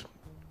 Really good.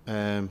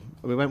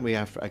 We went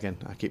with again.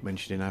 I keep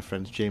mentioning our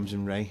friends James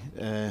and Ray,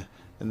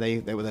 and they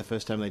were their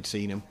first time they'd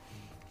seen him,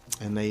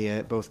 and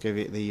they both gave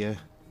it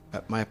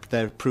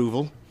their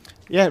approval.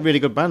 Yeah, really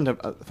good band.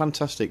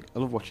 Fantastic. I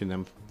love watching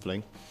them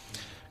Fling.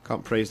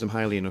 Can't praise them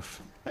highly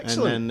enough.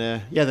 Excellent. And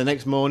then the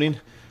next morning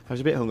I was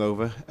a bit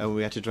hungover, and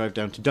we had to drive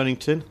down to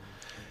Donington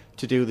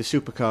to do the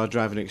supercar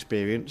driving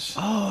experience.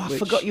 Oh, I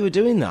forgot you were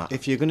doing that.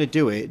 If you're going to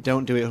do it,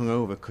 don't do it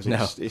hungover because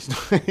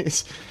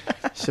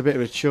it's a bit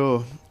of a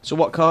chore. So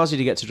what cars did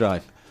you get to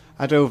drive?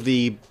 I drove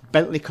the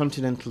Bentley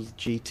Continental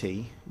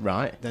GT,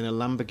 Right. then a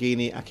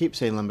Lamborghini. I keep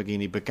saying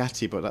Lamborghini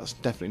Bugatti, but that's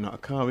definitely not a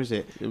car, is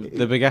it?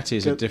 The Bugatti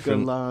is a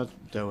different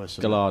Gallardo or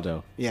something.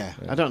 Gallardo. Yeah,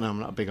 I don't know. I'm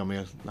not big on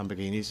my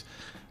Lamborghinis,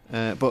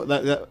 but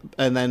that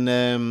and then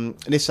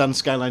Nissan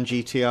Skyline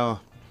GTR,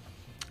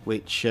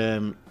 which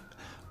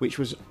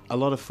was a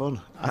lot of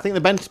fun. I think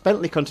the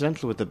Bentley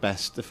Continental was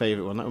the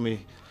favourite one. That was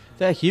me.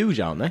 They're huge,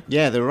 aren't they?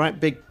 Yeah, they're right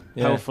big,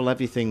 Yeah. powerful,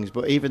 heavy things.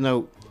 But even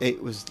though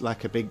it was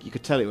like you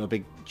could tell it was a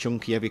big,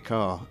 chunky, heavy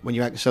car. When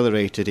you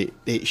accelerated,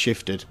 it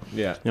shifted.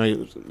 Yeah.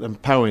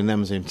 Empowering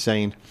them was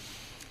insane.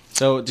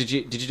 So did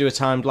you do a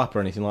timed lap or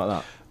anything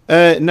like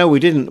that? No, we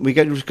didn't. We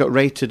just got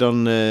rated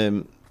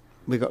on.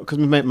 Because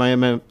my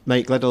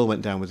mate Gledall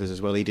went down with us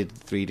as well. He did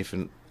 3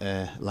 different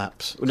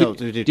laps. No,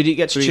 we Did you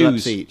get to 3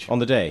 laps choose each. on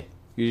the day?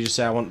 You just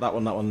say, I want that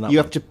one, that one, and that You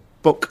one. have to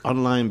book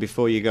online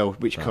before you go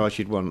which cars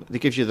you'd want. It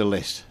gives you the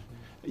list.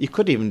 You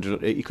could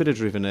have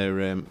driven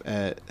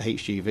a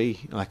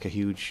HGV, like a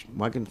huge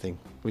wagon thing,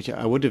 which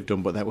I would have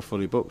done, but that were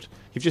fully booked.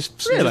 You've just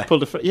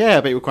pulled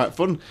yeah, but it was quite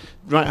fun.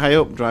 Right high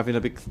up, driving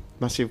a big,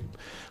 massive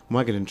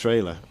wagon and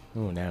trailer.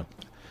 Oh no.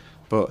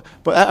 But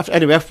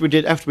anyway, after we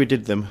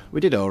did them,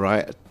 we did all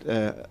right.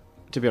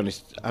 To be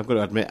honest, I've got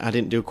to admit, I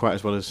didn't do quite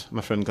as well as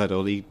my friend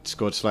Gledall. He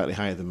scored slightly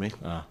higher than me.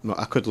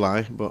 I could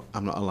lie, but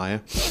I'm not a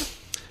liar.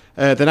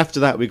 Then after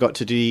that, we got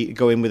to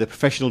go in with a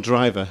professional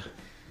driver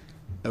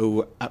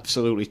who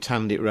absolutely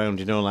tanned it round,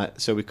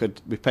 so we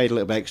paid a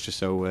little bit extra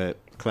so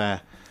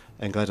Claire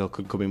and Gledall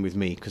could come in with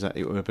me because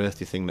it was a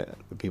birthday thing that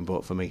had been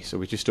bought for me. So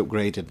we just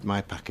upgraded my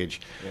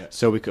package,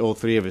 so all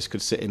 3 of us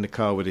could sit in the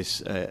car with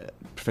this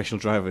professional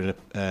driver in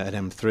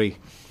an M3,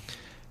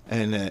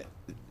 and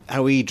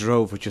how he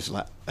drove was just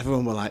like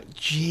everyone were like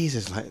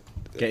Jesus, like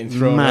getting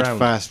thrown mad around.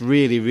 fast,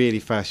 really, really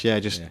fast,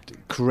 just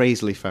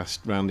crazily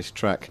fast around this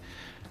track.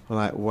 We're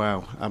like,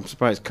 wow, I'm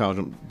surprised car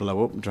didn't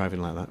blow up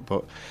driving like that.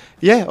 But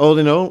yeah, all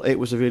in all, it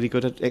was a really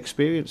good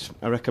experience.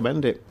 I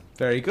recommend it.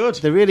 Very good.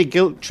 They really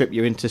guilt trip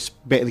you into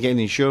getting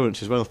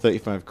insurance as well,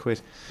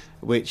 £35,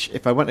 which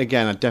if I went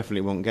again, I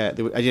definitely won't get.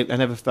 I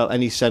never felt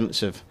any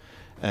sense of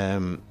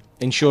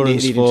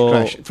Insurance needing to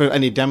crash for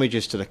any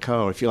damages to the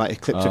car. If you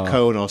clipped a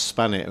cone or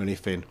span it or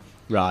anything,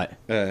 Right.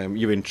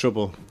 You're in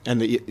trouble.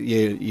 And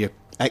your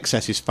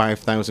excess is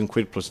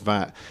 £5,000 plus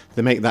VAT.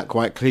 They make that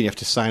quite clear. You have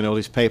to sign all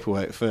this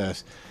paperwork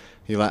first.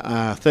 You're like,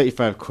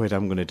 £35,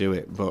 I'm going to do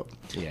it. But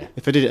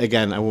if I did it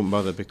again, I wouldn't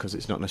bother because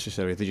it's not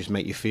necessary. They just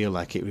make you feel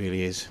like it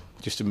really is.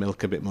 Just to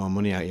milk a bit more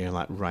money out of you,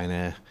 like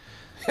Ryanair.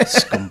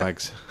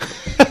 Scumbags.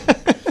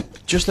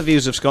 Just the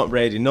views of Scott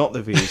Brady, not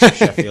the views of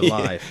Sheffield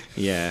Live.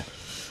 Yeah.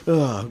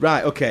 Oh,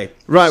 right, okay.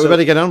 Right, we So-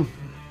 better get on.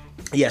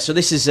 Yeah, so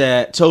this is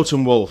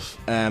Totem Wolf.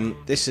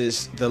 This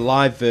is the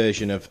live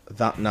version of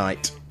That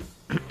Night.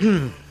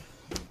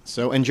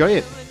 So enjoy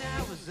it. When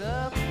I was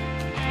up,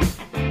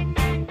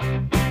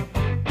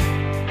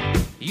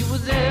 you were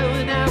there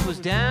when I was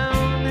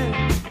down.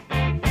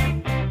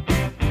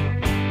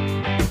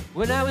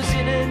 When I was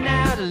in and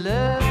out of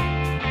love.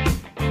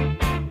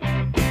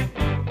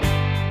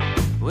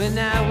 When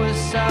I was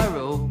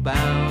sorrow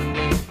bound.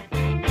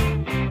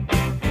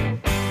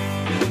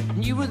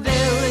 You were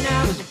there when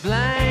I was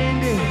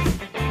blind.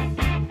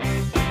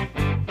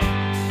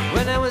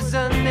 When I was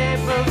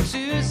unable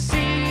to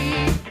see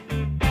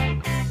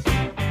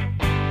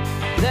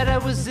that I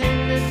was in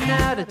and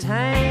out of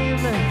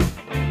time,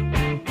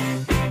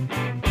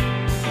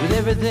 with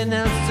everything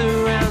else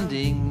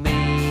surrounding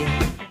me.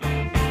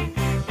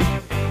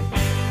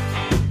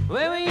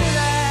 Where were you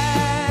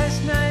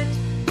last night?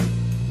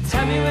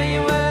 Tell me where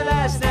you were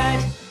last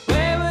night.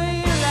 Where were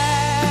you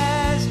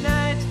last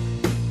night?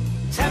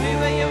 Tell me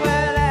where you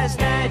were last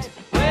night.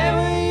 Where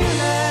were you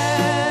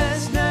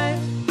last night?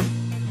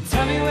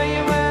 Tell me where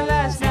you were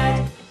last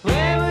night.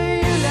 Where were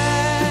you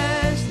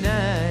last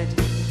night?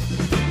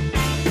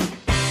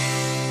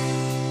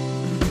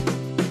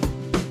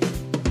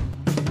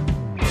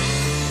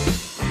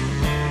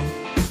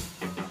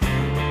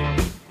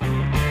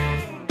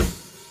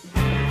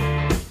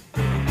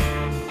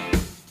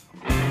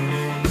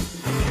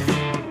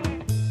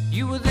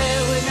 You were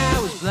there when I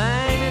was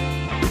blind,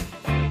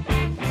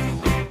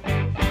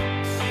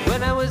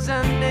 when I was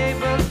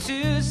unable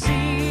to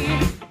see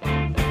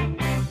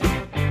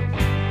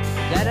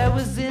that I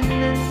was in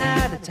and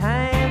out of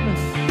time,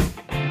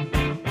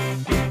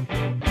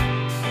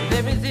 with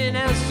everything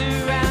else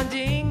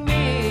surrounding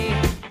me.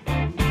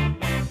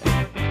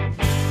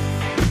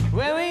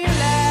 Where were you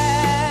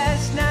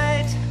last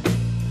night?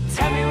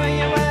 Tell me where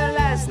you were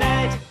last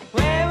night.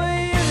 Where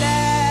were you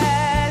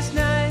last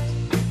night?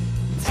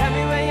 Tell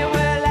me where you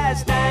were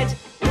last night.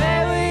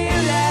 Where were you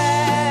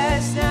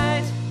last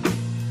night?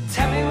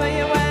 Tell me where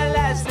you were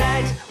last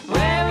night.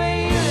 Where were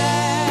you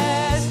last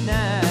night? Where were you last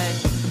night?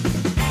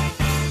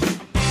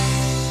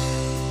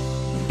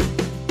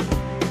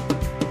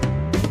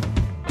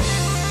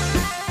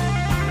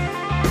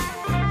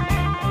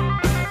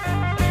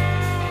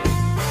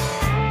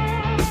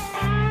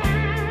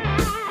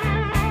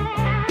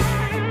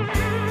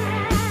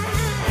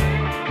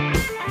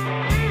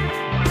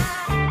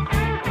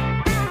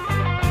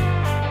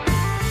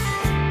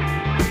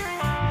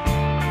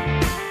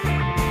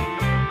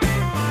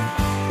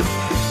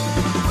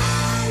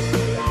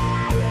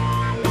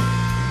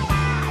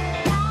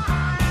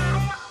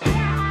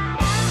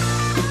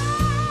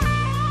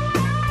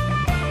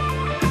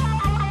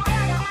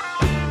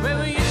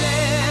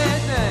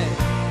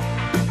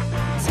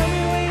 Tell me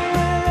where you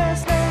were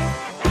last night.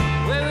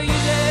 Where were you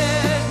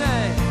last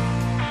night?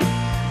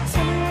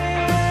 Tell me where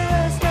you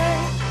were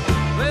last night.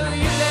 Where were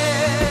you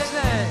last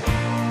night?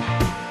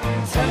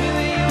 Tell me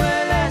where you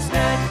were last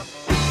night.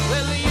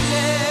 Where were you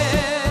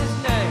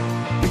last night?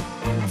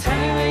 Tell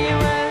me where you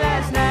were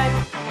last night.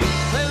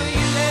 Where were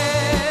you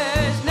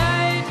last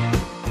night?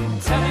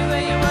 Tell me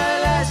where you were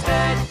last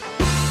night.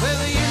 Where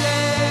were you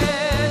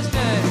last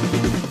night?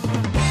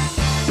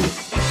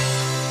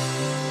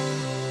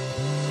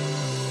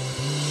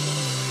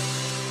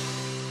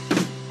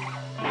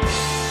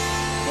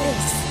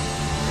 This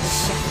is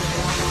Shadow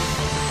Live.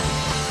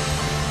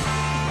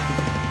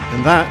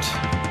 And that,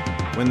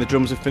 when the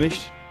drums are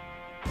finished,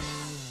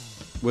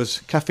 was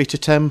Cafe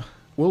Totem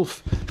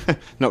Wolf.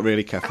 Not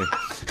really Cafe.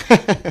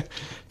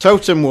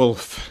 Totem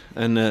Wolf.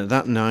 And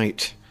That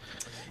Night.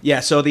 Yeah,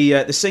 so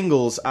the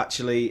single's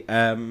actually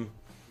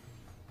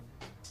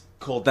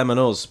called Them and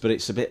Us, but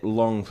it's a bit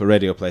long for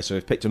radio play, so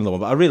we've picked another one.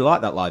 But I really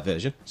like that live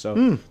version,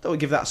 so thought we'd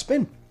give that a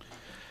spin.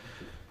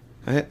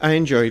 I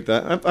enjoyed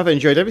that. I've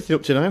enjoyed everything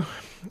up to now.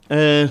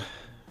 And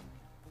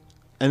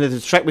the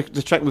track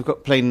we've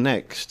got playing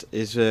next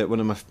is one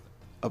of my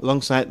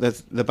alongside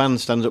the band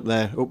stands up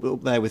there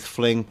with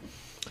Fling,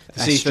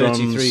 The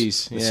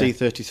C33s, the yeah.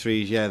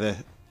 C33s. Yeah,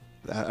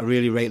 I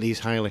really rate these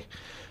highly,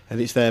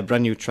 and it's their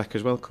brand new track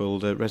as well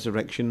called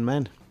Resurrection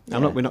Men.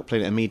 We're not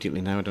playing it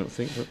immediately now, I don't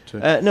think.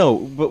 But No,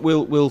 but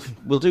we'll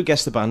do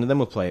Guess the Band and then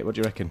we'll play it. What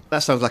do you reckon? that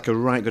sounds like a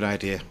right good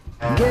idea.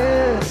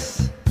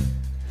 Guess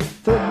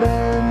the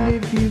band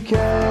if you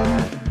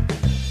can.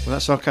 Well,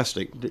 that's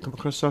sarcastic. Did it come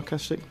across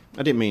sarcastic?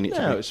 I didn't mean it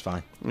to No, be. it's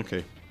fine.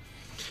 Okay.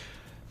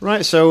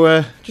 Right,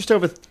 so just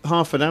over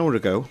half an hour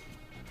ago,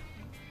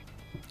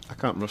 I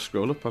can't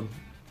scroll up on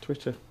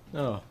Twitter.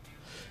 Oh,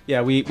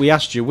 yeah. We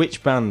asked you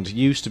which band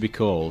used to be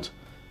called.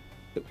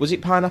 Was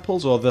it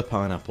Pineapples or the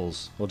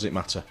Pineapples? Or does it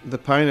matter? The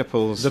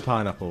Pineapples. The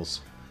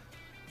Pineapples.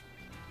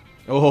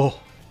 Oh.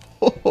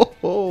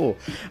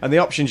 And the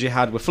options you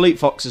had were Fleet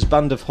Foxes,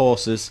 Band of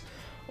Horses,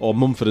 or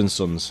Mumford and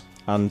Sons.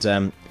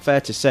 And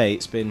fair to say,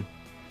 it's been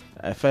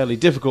a fairly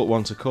difficult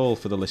one to call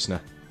for the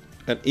listener.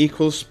 An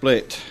equal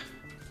split.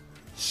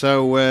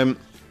 So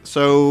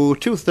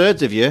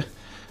 2/3 of you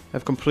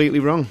have completely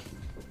wrong,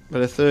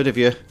 but a third of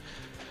you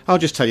I'll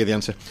just tell you the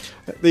answer.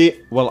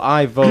 Well,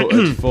 I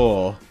voted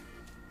for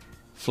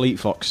Fleet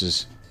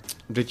Foxes.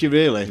 Did you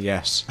really?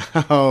 Yes.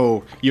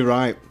 Oh, you're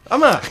right.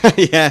 Am I?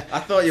 Yeah. I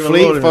thought you were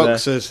Fleet loading me there.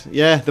 Foxes.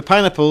 Yeah, the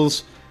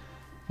Pineapples.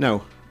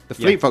 No, the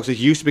Fleet Yeah.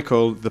 Foxes used to be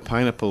called the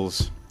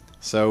Pineapples.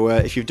 So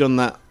if you've done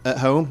that at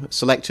home,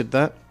 selected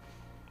that,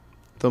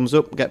 thumbs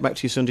up. Get back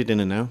to your Sunday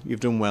dinner now.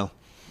 You've done well.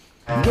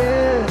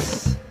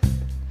 Guess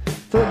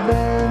the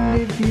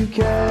band if you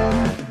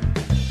can.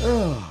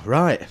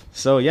 Right.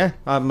 So yeah,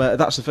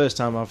 that's the first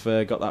time I've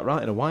got that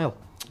right in a while.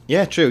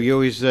 Yeah, true. You're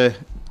always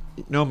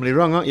normally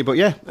wrong, aren't you? But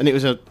yeah, and it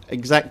was an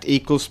exact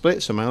equal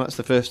split somehow. That's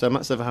the first time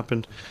that's ever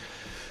happened.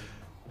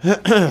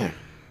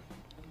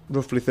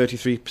 Roughly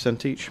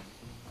 33% each.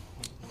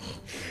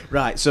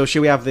 Right. So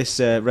shall we have this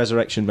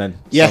Resurrection Men?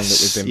 Song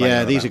Yes, that we've been banging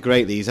yeah, on these are about?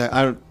 great. These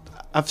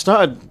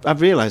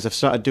I've realised I've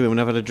started doing when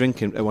I've had a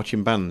drink and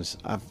watching bands.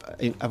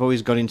 I've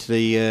always gone into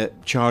the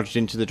charged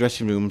into the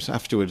dressing rooms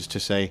afterwards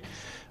to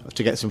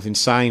get something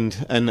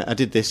signed, and I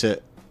did this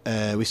at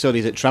we saw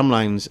these at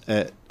Tramlines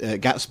at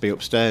Gatsby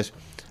upstairs,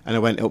 and I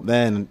went up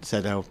there and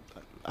said how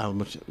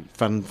much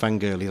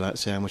fangirly, like,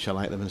 say how much I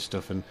like them and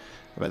stuff, and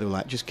I bet they were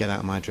like, just get out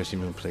of my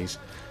dressing room, please.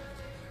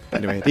 But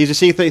anyway, these are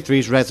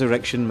C33's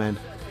Resurrection Men.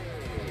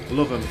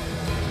 Love them.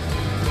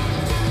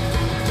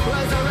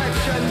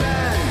 Resurrection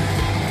Man.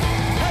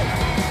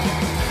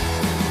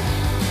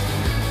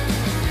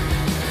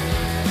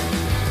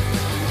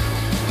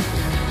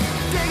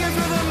 Digging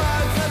through the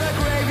mud to the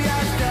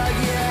graveyard's dug,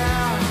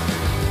 yeah.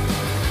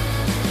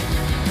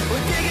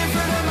 We're digging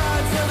through the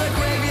mud to the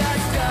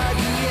graveyard's dug,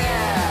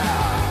 yeah.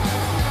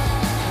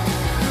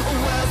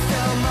 Well,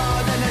 still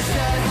more than the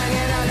shirt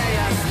hanging under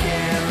your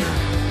skin.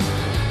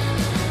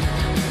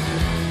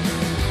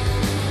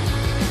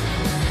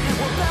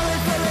 We're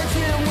buried for the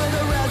gym with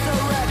the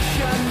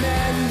resurrection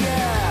men,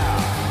 yeah.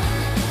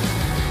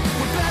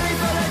 We're buried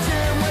for the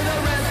gym with the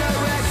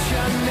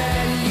resurrection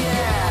men,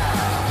 yeah.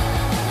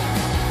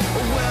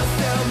 We're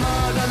still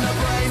more than the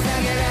brains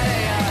hanging out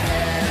of your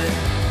head.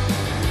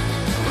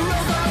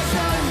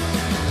 Resurrection!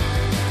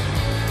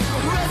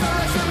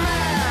 Resurrection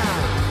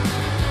man!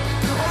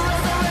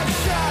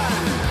 Resurrection!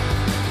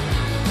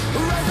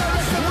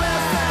 Resurrection man!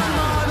 We're still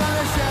more than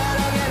the shirt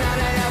hanging out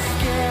of your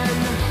skin.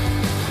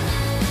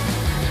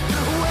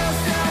 We're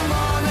still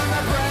more than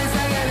the brains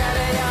hanging out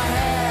of your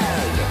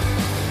head.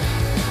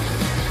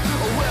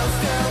 We're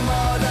still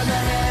more than the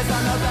hairs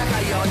on the back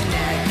of your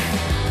neck.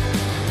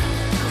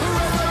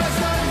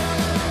 Resurrection!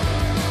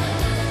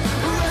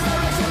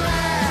 Resurrection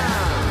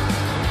man!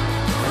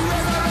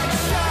 Resurrection!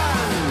 Resurrection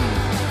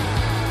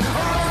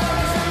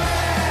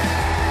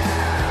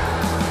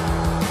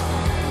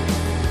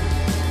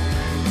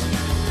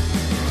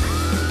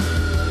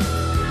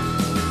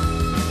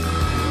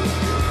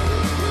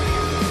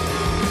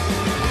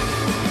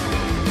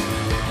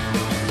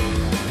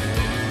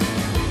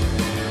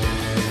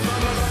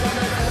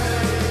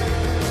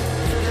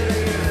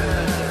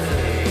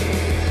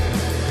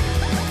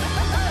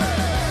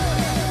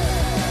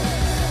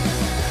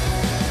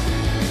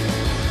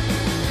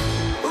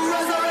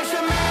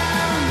Resurrection man!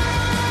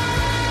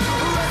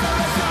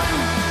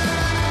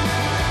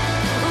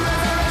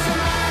 Resurrection! Resurrection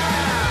man!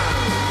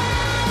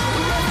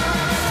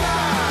 Resurrection!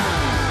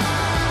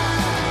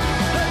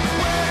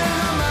 We're in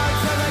the mud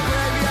to the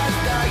graveyard's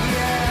dug,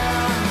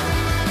 yeah.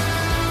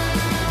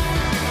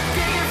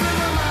 Digging through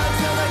the mud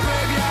to the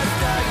graveyard's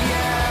dug,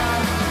 yeah.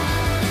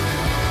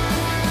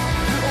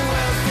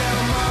 We're still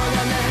more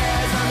than the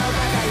hairs on the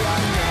back of your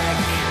neck.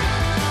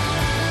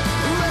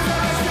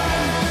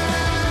 Resurrection!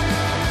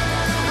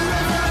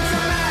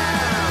 Resurrection man!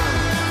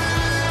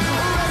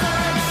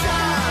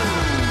 Resurrection!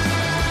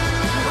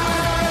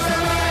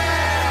 Resurrection man!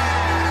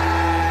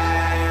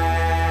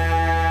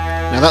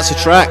 Now that's a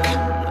track.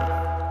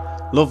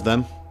 Love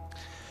them.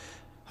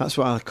 That's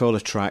what I call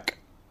a track.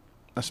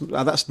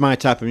 That's my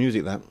type of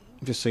music, that.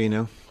 Just so you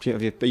know.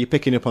 Are you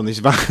picking up on this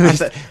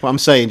vibe? What I'm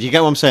saying? Do you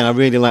get what I'm saying? I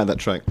really like that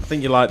track. I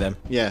think you like them.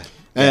 Yeah.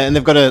 And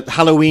they've got a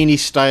Halloweeny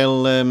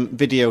style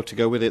video to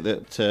go with it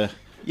that...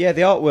 Yeah,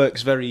 the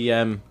artwork's very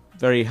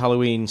very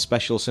Halloween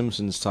special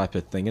Simpsons type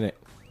of thing, isn't it?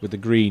 With the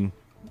green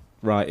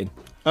writing.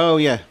 Oh,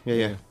 yeah.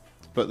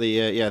 But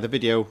the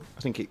video,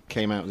 I think it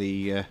came out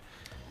the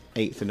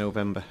 8th of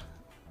November.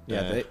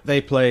 Yeah,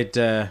 they played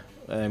in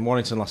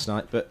Warrington last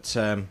night, but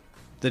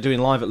they're doing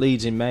live at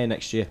Leeds in May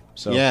next year.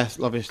 So Yeah,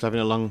 obviously having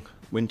a long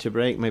winter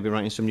break, maybe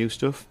writing some new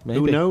stuff. Who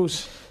Maybe.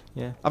 knows?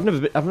 yeah. I've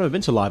never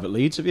been to live at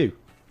Leeds. Have you?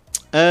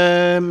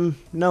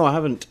 No, I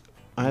haven't.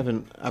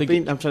 I'm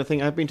Think trying to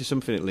think. I've been to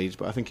something at Leeds,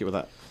 but I think it was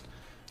that.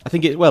 I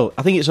think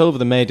it's over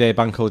the May Day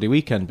bank holiday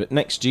weekend, but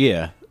next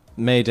year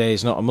May Day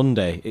is not a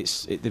Monday.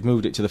 They've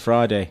moved it to the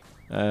Friday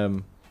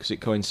because it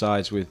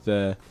coincides with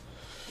the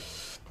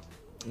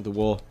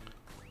war.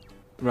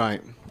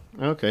 Right.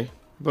 Okay.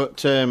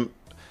 But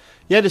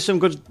yeah, there's some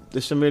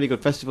really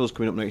good festivals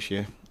coming up next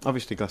year.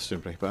 Obviously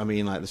Glastonbury, but I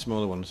mean like the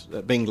smaller ones,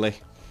 Bingley,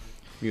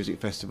 music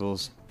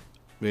festivals.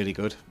 really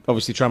good.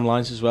 Obviously, tram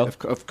lines as well.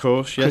 Of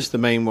course, yes, the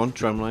main one,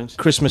 tramlines.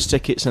 Christmas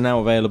tickets are now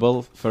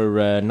available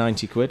for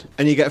 90 quid.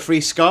 And you get a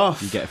free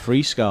scarf. You get a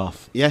free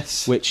scarf.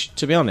 Yes. Which,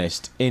 to be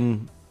honest,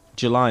 in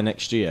July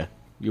next year,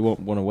 you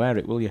won't want to wear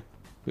it, will you?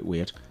 Bit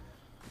weird.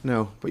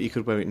 No, but you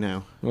could wear it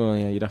now. Well,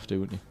 yeah, you'd have to,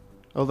 wouldn't you?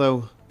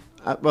 Although,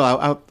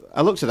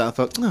 I looked at that and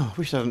thought, I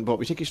wish I hadn't bought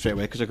my ticket straight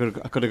away because I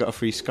could have got a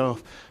free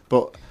scarf.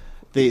 But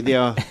they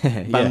are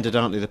banded,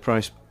 aren't they? The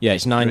price. Yeah,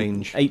 it's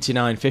range.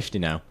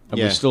 $89.50 now, and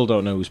Yeah. we still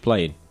don't know who's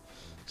playing.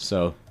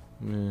 So,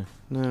 No,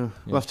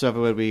 we'll have to have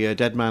a word with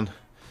Dead Man.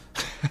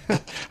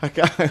 I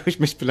always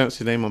mispronounce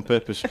his name on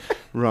purpose,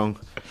 wrong.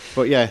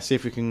 But yeah, see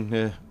if we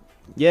can.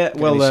 yeah.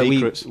 Well, any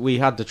secrets? we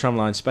had the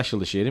tramline special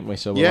this year, didn't we?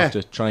 So we'll Yeah. have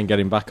to try and get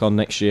him back on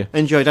next year.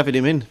 Enjoyed having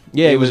him in.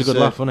 Yeah, He it was a good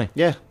laugh, wasn't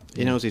he? Yeah,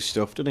 he knows his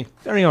stuff, doesn't he?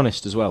 Very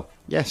honest as well.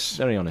 Yes.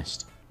 Very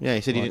honest. Yeah,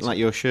 he said he Right. didn't like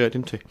your shirt,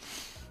 didn't he?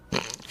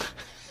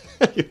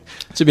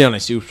 To be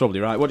honest, he was probably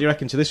right. What do you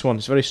reckon to this one?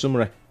 It's very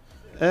summary.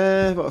 What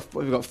have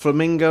we got?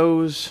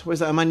 Flamingos. Where's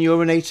that? A man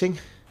urinating?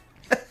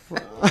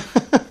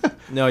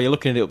 No, you're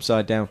looking at it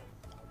upside down.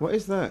 What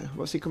is that?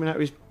 What's he coming out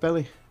of his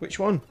belly? Which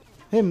one?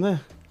 Him there.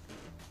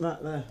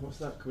 That there. What's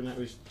that coming out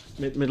of his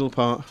middle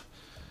part?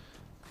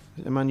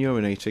 A man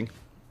urinating.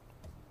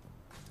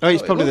 Oh,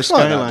 it's Oh, it probably the looks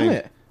like that, skyline.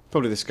 doesn't it?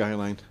 Probably the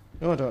skyline.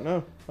 Oh, I don't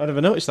know. I never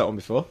noticed that one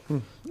before.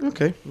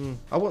 Okay.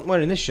 I wasn't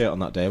wearing this shirt on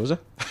that day, was I?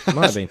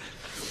 Might have been.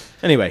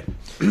 Anyway,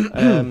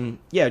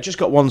 yeah, just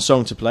got one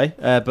song to play.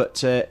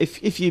 But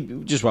if you,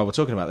 just while we're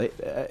talking about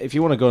it, if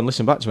you want to go and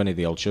listen back to any of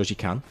the old shows, you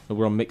can.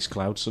 We're on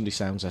Mixcloud, Sunday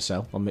Sounds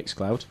SL on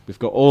Mixcloud. We've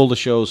got all the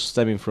shows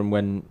stemming from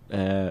when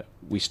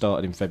we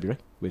started in February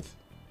with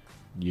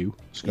you,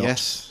 Scott.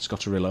 Yes. Scott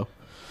Arillo.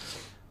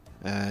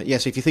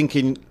 Yes, if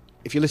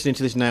you're listening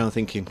to this now and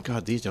thinking,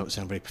 God, these don't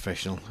sound very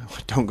professional,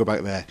 don't go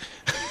back there.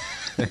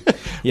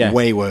 Yeah.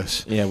 Way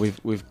worse. Yeah, we've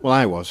Well,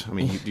 I was. I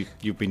mean,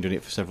 you've been doing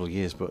it for several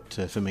years, but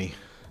for me,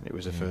 it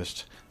was the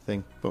first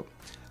thing. But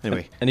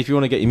anyway, And if you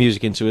want to get your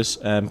music into us,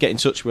 get in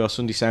touch with our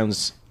Sunday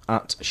Sounds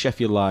at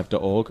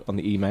sheffieldlive.org on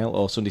the email,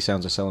 or Sunday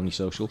Sounds SL on your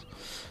socials.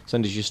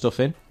 Send us your stuff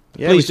in.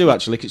 Yeah, Please do,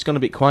 actually, 'cause it's going to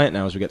be quiet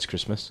now as we get to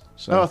Christmas.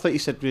 So I thought you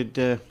said we'd.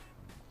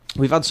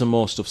 we've had some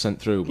more stuff sent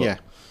through, but Yeah.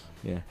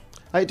 yeah.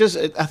 It does.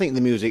 I think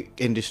the music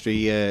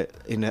industry,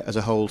 as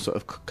a whole, sort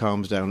of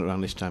calms down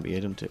around this time of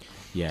year, doesn't it?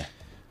 Yeah.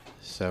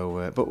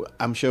 So, but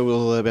I'm sure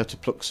we'll be able to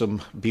pluck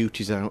some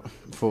beauties out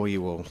for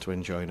you all to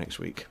enjoy next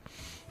week.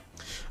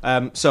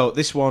 So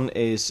this one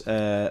is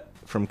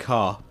from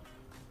Car,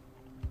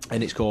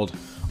 and it's called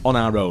On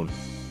Our Own.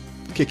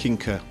 Kicking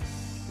Kerr.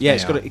 Yeah,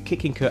 it's Yeah. got a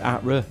kicking cut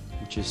at Ruh,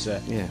 which is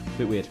Yeah. a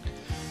bit weird.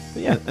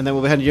 But yeah, And then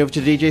we'll be handing you over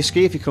to DJ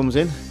Ski if he comes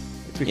in.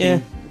 If we Yeah.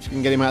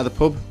 can get him out of the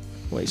pub.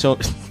 wait, so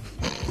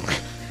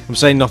I'm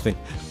saying nothing.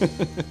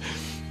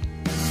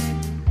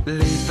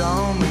 Lay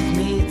down with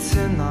me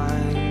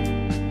tonight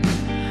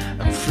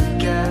and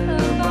forget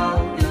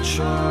about your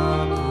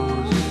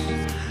troubles.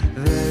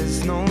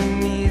 There's no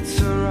need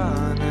to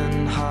run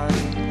and hide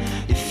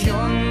if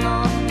you're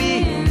not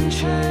being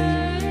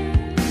chased.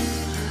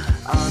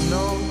 I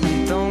know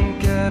we don't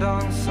get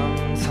on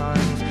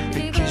sometimes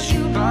because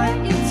you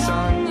bite your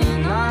tongue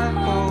and I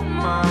hold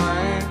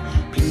mine.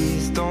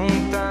 Please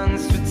don't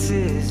dance with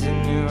tears in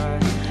your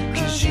eyes,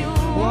 'cause you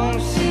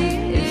won't see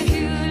if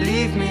you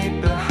leave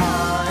me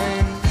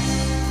behind.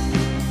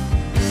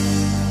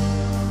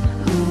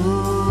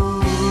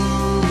 Ooh,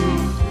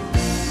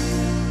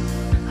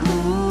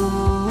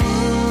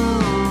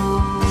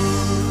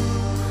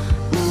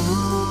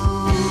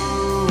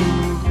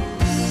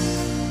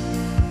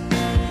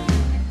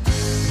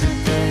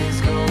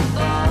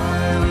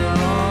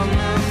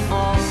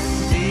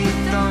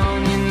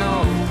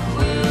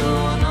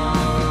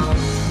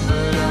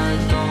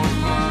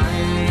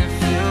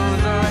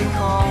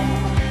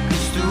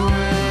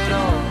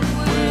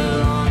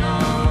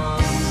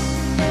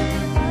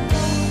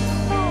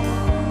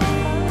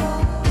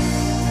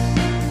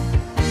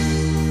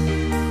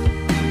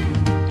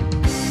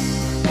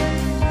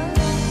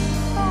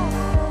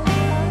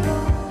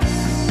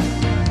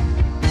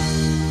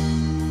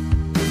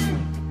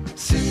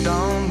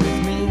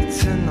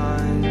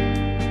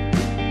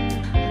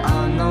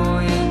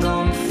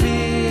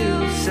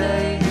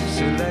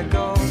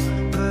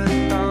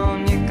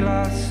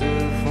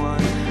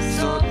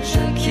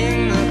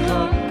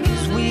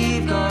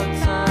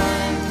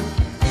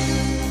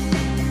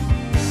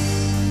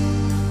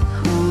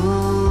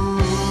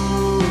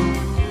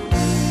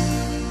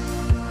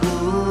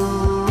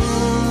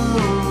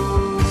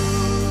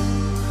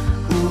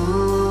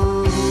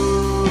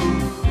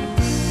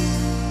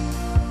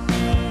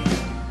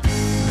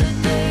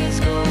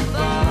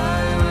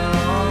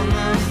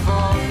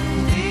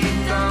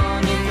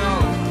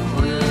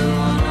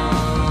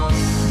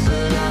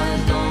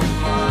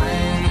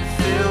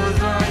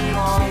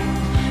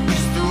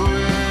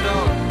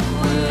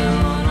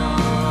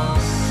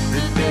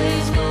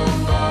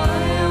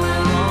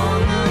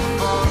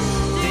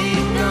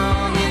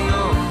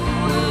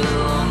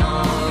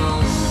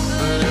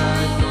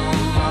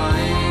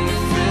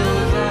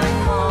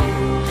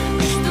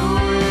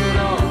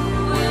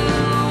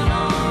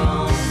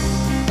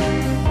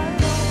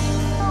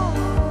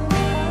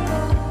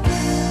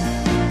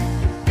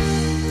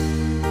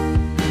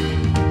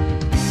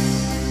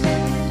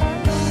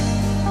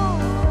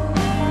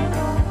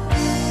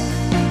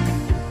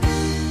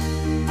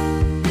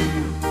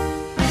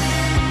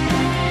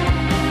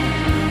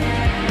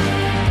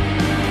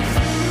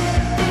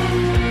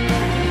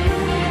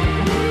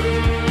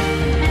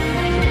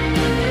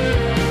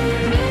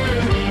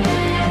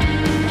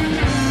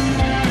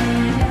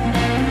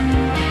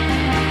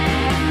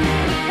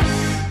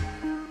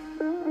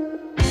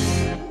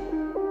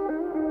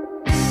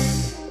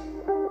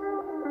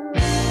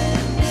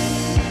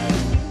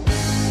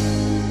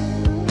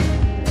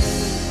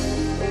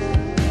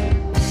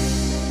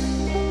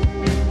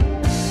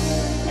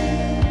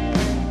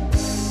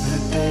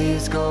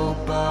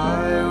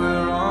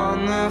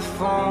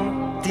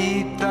 phone.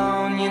 Deep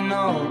down, you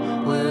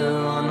know,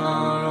 we're on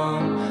our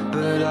own.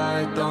 But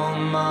I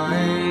don't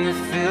mind, it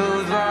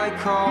feels like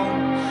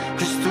home.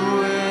 'Cause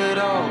through it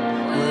all,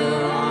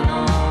 we're on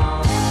our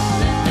own.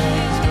 The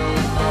days go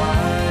by,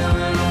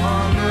 we're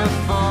on the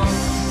phone.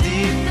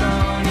 Deep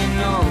down, you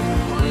know,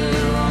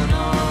 we're on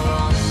our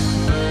own.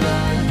 But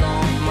I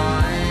don't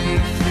mind,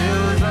 it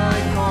feels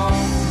like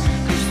home.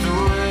 'Cause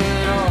through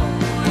it all,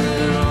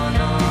 we're on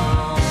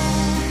our own.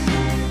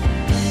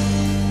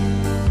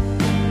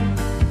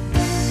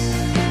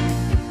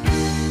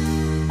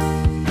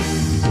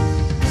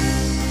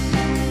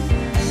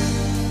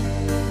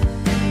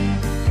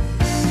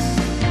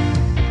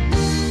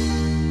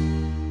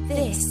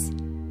 This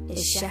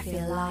is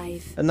Sheffield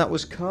Live. And that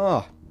was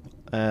Car,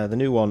 the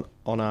new one,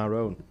 On Our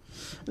Own.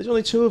 There's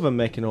only two of them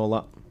making all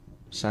that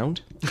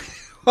sound.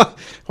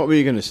 What were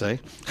you going to say?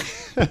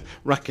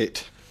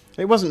 Racket.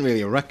 It wasn't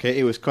really a racket.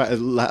 It was quite a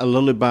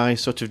lullaby,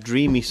 sort of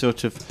dreamy,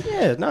 sort of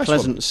Yeah, nice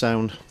pleasant one.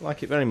 sound.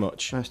 Like it very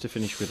much. Nice to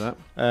finish with that.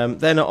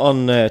 They're not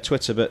on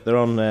Twitter, but they're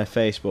on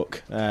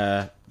Facebook,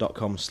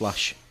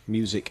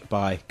 .com/music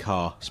by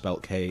Car,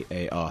 spelt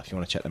K-A-R, if you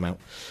want to check them out.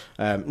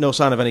 No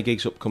sign of any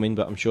gigs upcoming,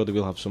 but I'm sure they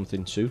will have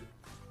something soon.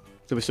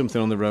 There was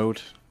something on the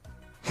road.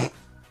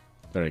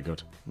 Very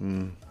good.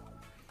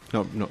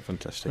 Not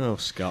fantastic. Oh,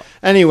 Scott.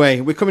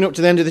 Anyway, we're coming up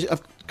to the end of the...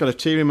 I've got a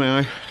tear in my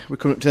eye. We're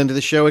coming up to the end of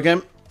the show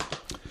again.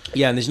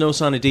 Yeah, and there's no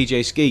sign of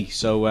DJ Ski,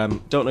 so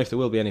don't know if there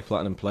will be any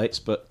platinum plates,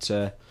 but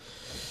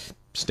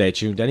stay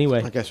tuned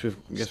anyway. I guess we'll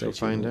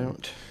find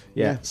out.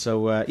 Yeah,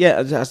 so,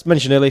 as I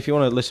mentioned earlier, if you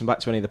want to listen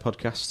back to any of the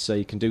podcasts,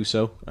 you can do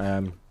so.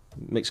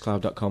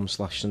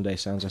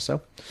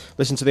 Mixcloud.com/SundaySoundsSL.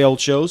 Listen to the old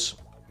shows.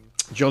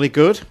 Jolly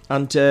good.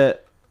 And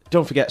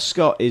don't forget,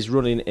 Scott is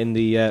running in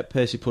the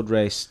Percy Pud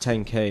Race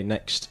 10K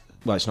next...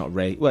 Well, it's not a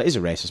race. Well, it is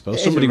a race, I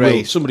suppose. It is a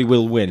race. Somebody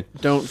will win.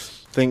 Don't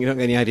get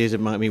any ideas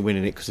about me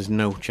winning it, because there's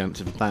no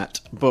chance of that.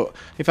 But,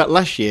 in fact,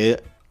 last year,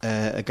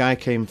 a guy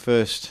came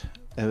first.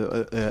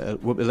 A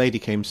lady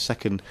came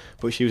second,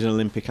 but she was an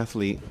Olympic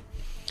athlete.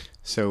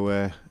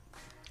 So...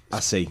 I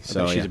see.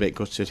 So she's a bit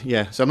gutted.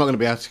 Yeah, so I'm not going to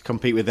be able to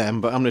compete with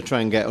them, but I'm going to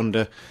try and get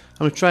under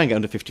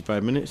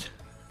 55 minutes,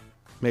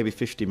 maybe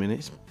 50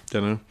 minutes.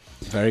 Don't know.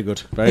 Very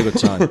good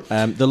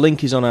time. The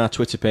link is on our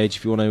Twitter page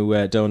if you want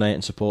to donate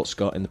and support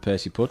Scott in the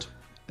Percy Pud.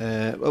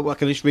 Well, I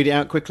can just read it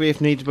out quickly if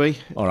needs be.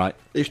 All right.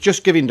 It's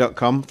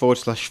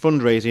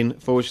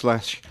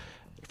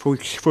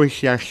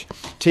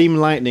justgiving.com/fundraising/Team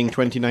Lightning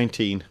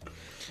 2019.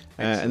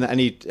 And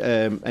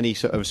any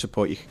sort of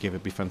support you could give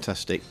would be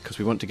fantastic, because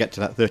we want to get to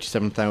that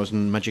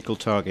 37,000 magical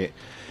target.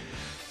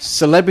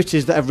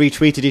 Celebrities that have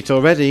retweeted it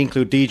already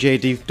include DJ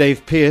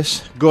Dave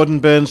Pearce, Gordon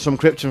Burns from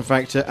Krypton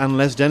Factor, and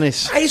Les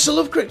Dennis. I used to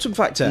love Krypton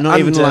Factor. Not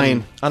even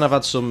lying. And I've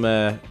had some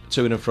to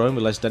and fro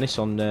with Les Dennis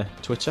on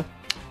Twitter.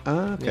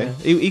 Ah, okay.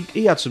 Yeah.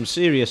 He had some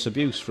serious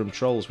abuse from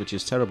trolls, which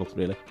is terrible,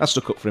 really. I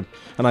stuck up for him,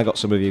 and I got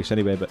some abuse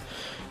anyway, but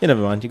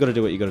never mind. You've got to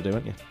do what you've got to do,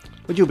 haven't you?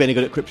 Would you be any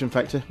good at Krypton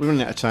Factor? We're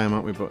running out of time,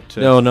 aren't we? But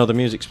No, the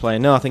music's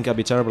playing. No, I think I'd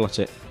be terrible at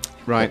it.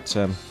 Right.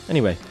 But,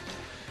 anyway.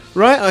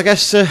 Right, I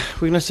guess we're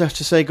going to have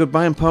to say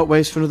goodbye and part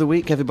ways for another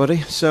week,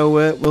 everybody.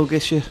 So we'll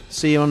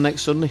see you on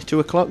next Sunday, 2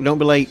 o'clock. Don't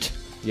be late.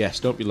 Yes,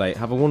 don't be late.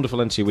 Have a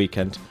wonderful end to your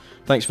weekend.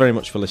 Thanks very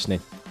much for listening.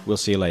 We'll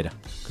see you later.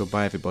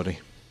 Goodbye, everybody.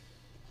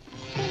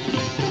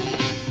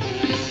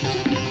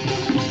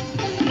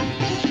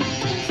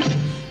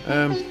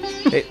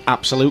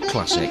 Absolute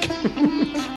classic.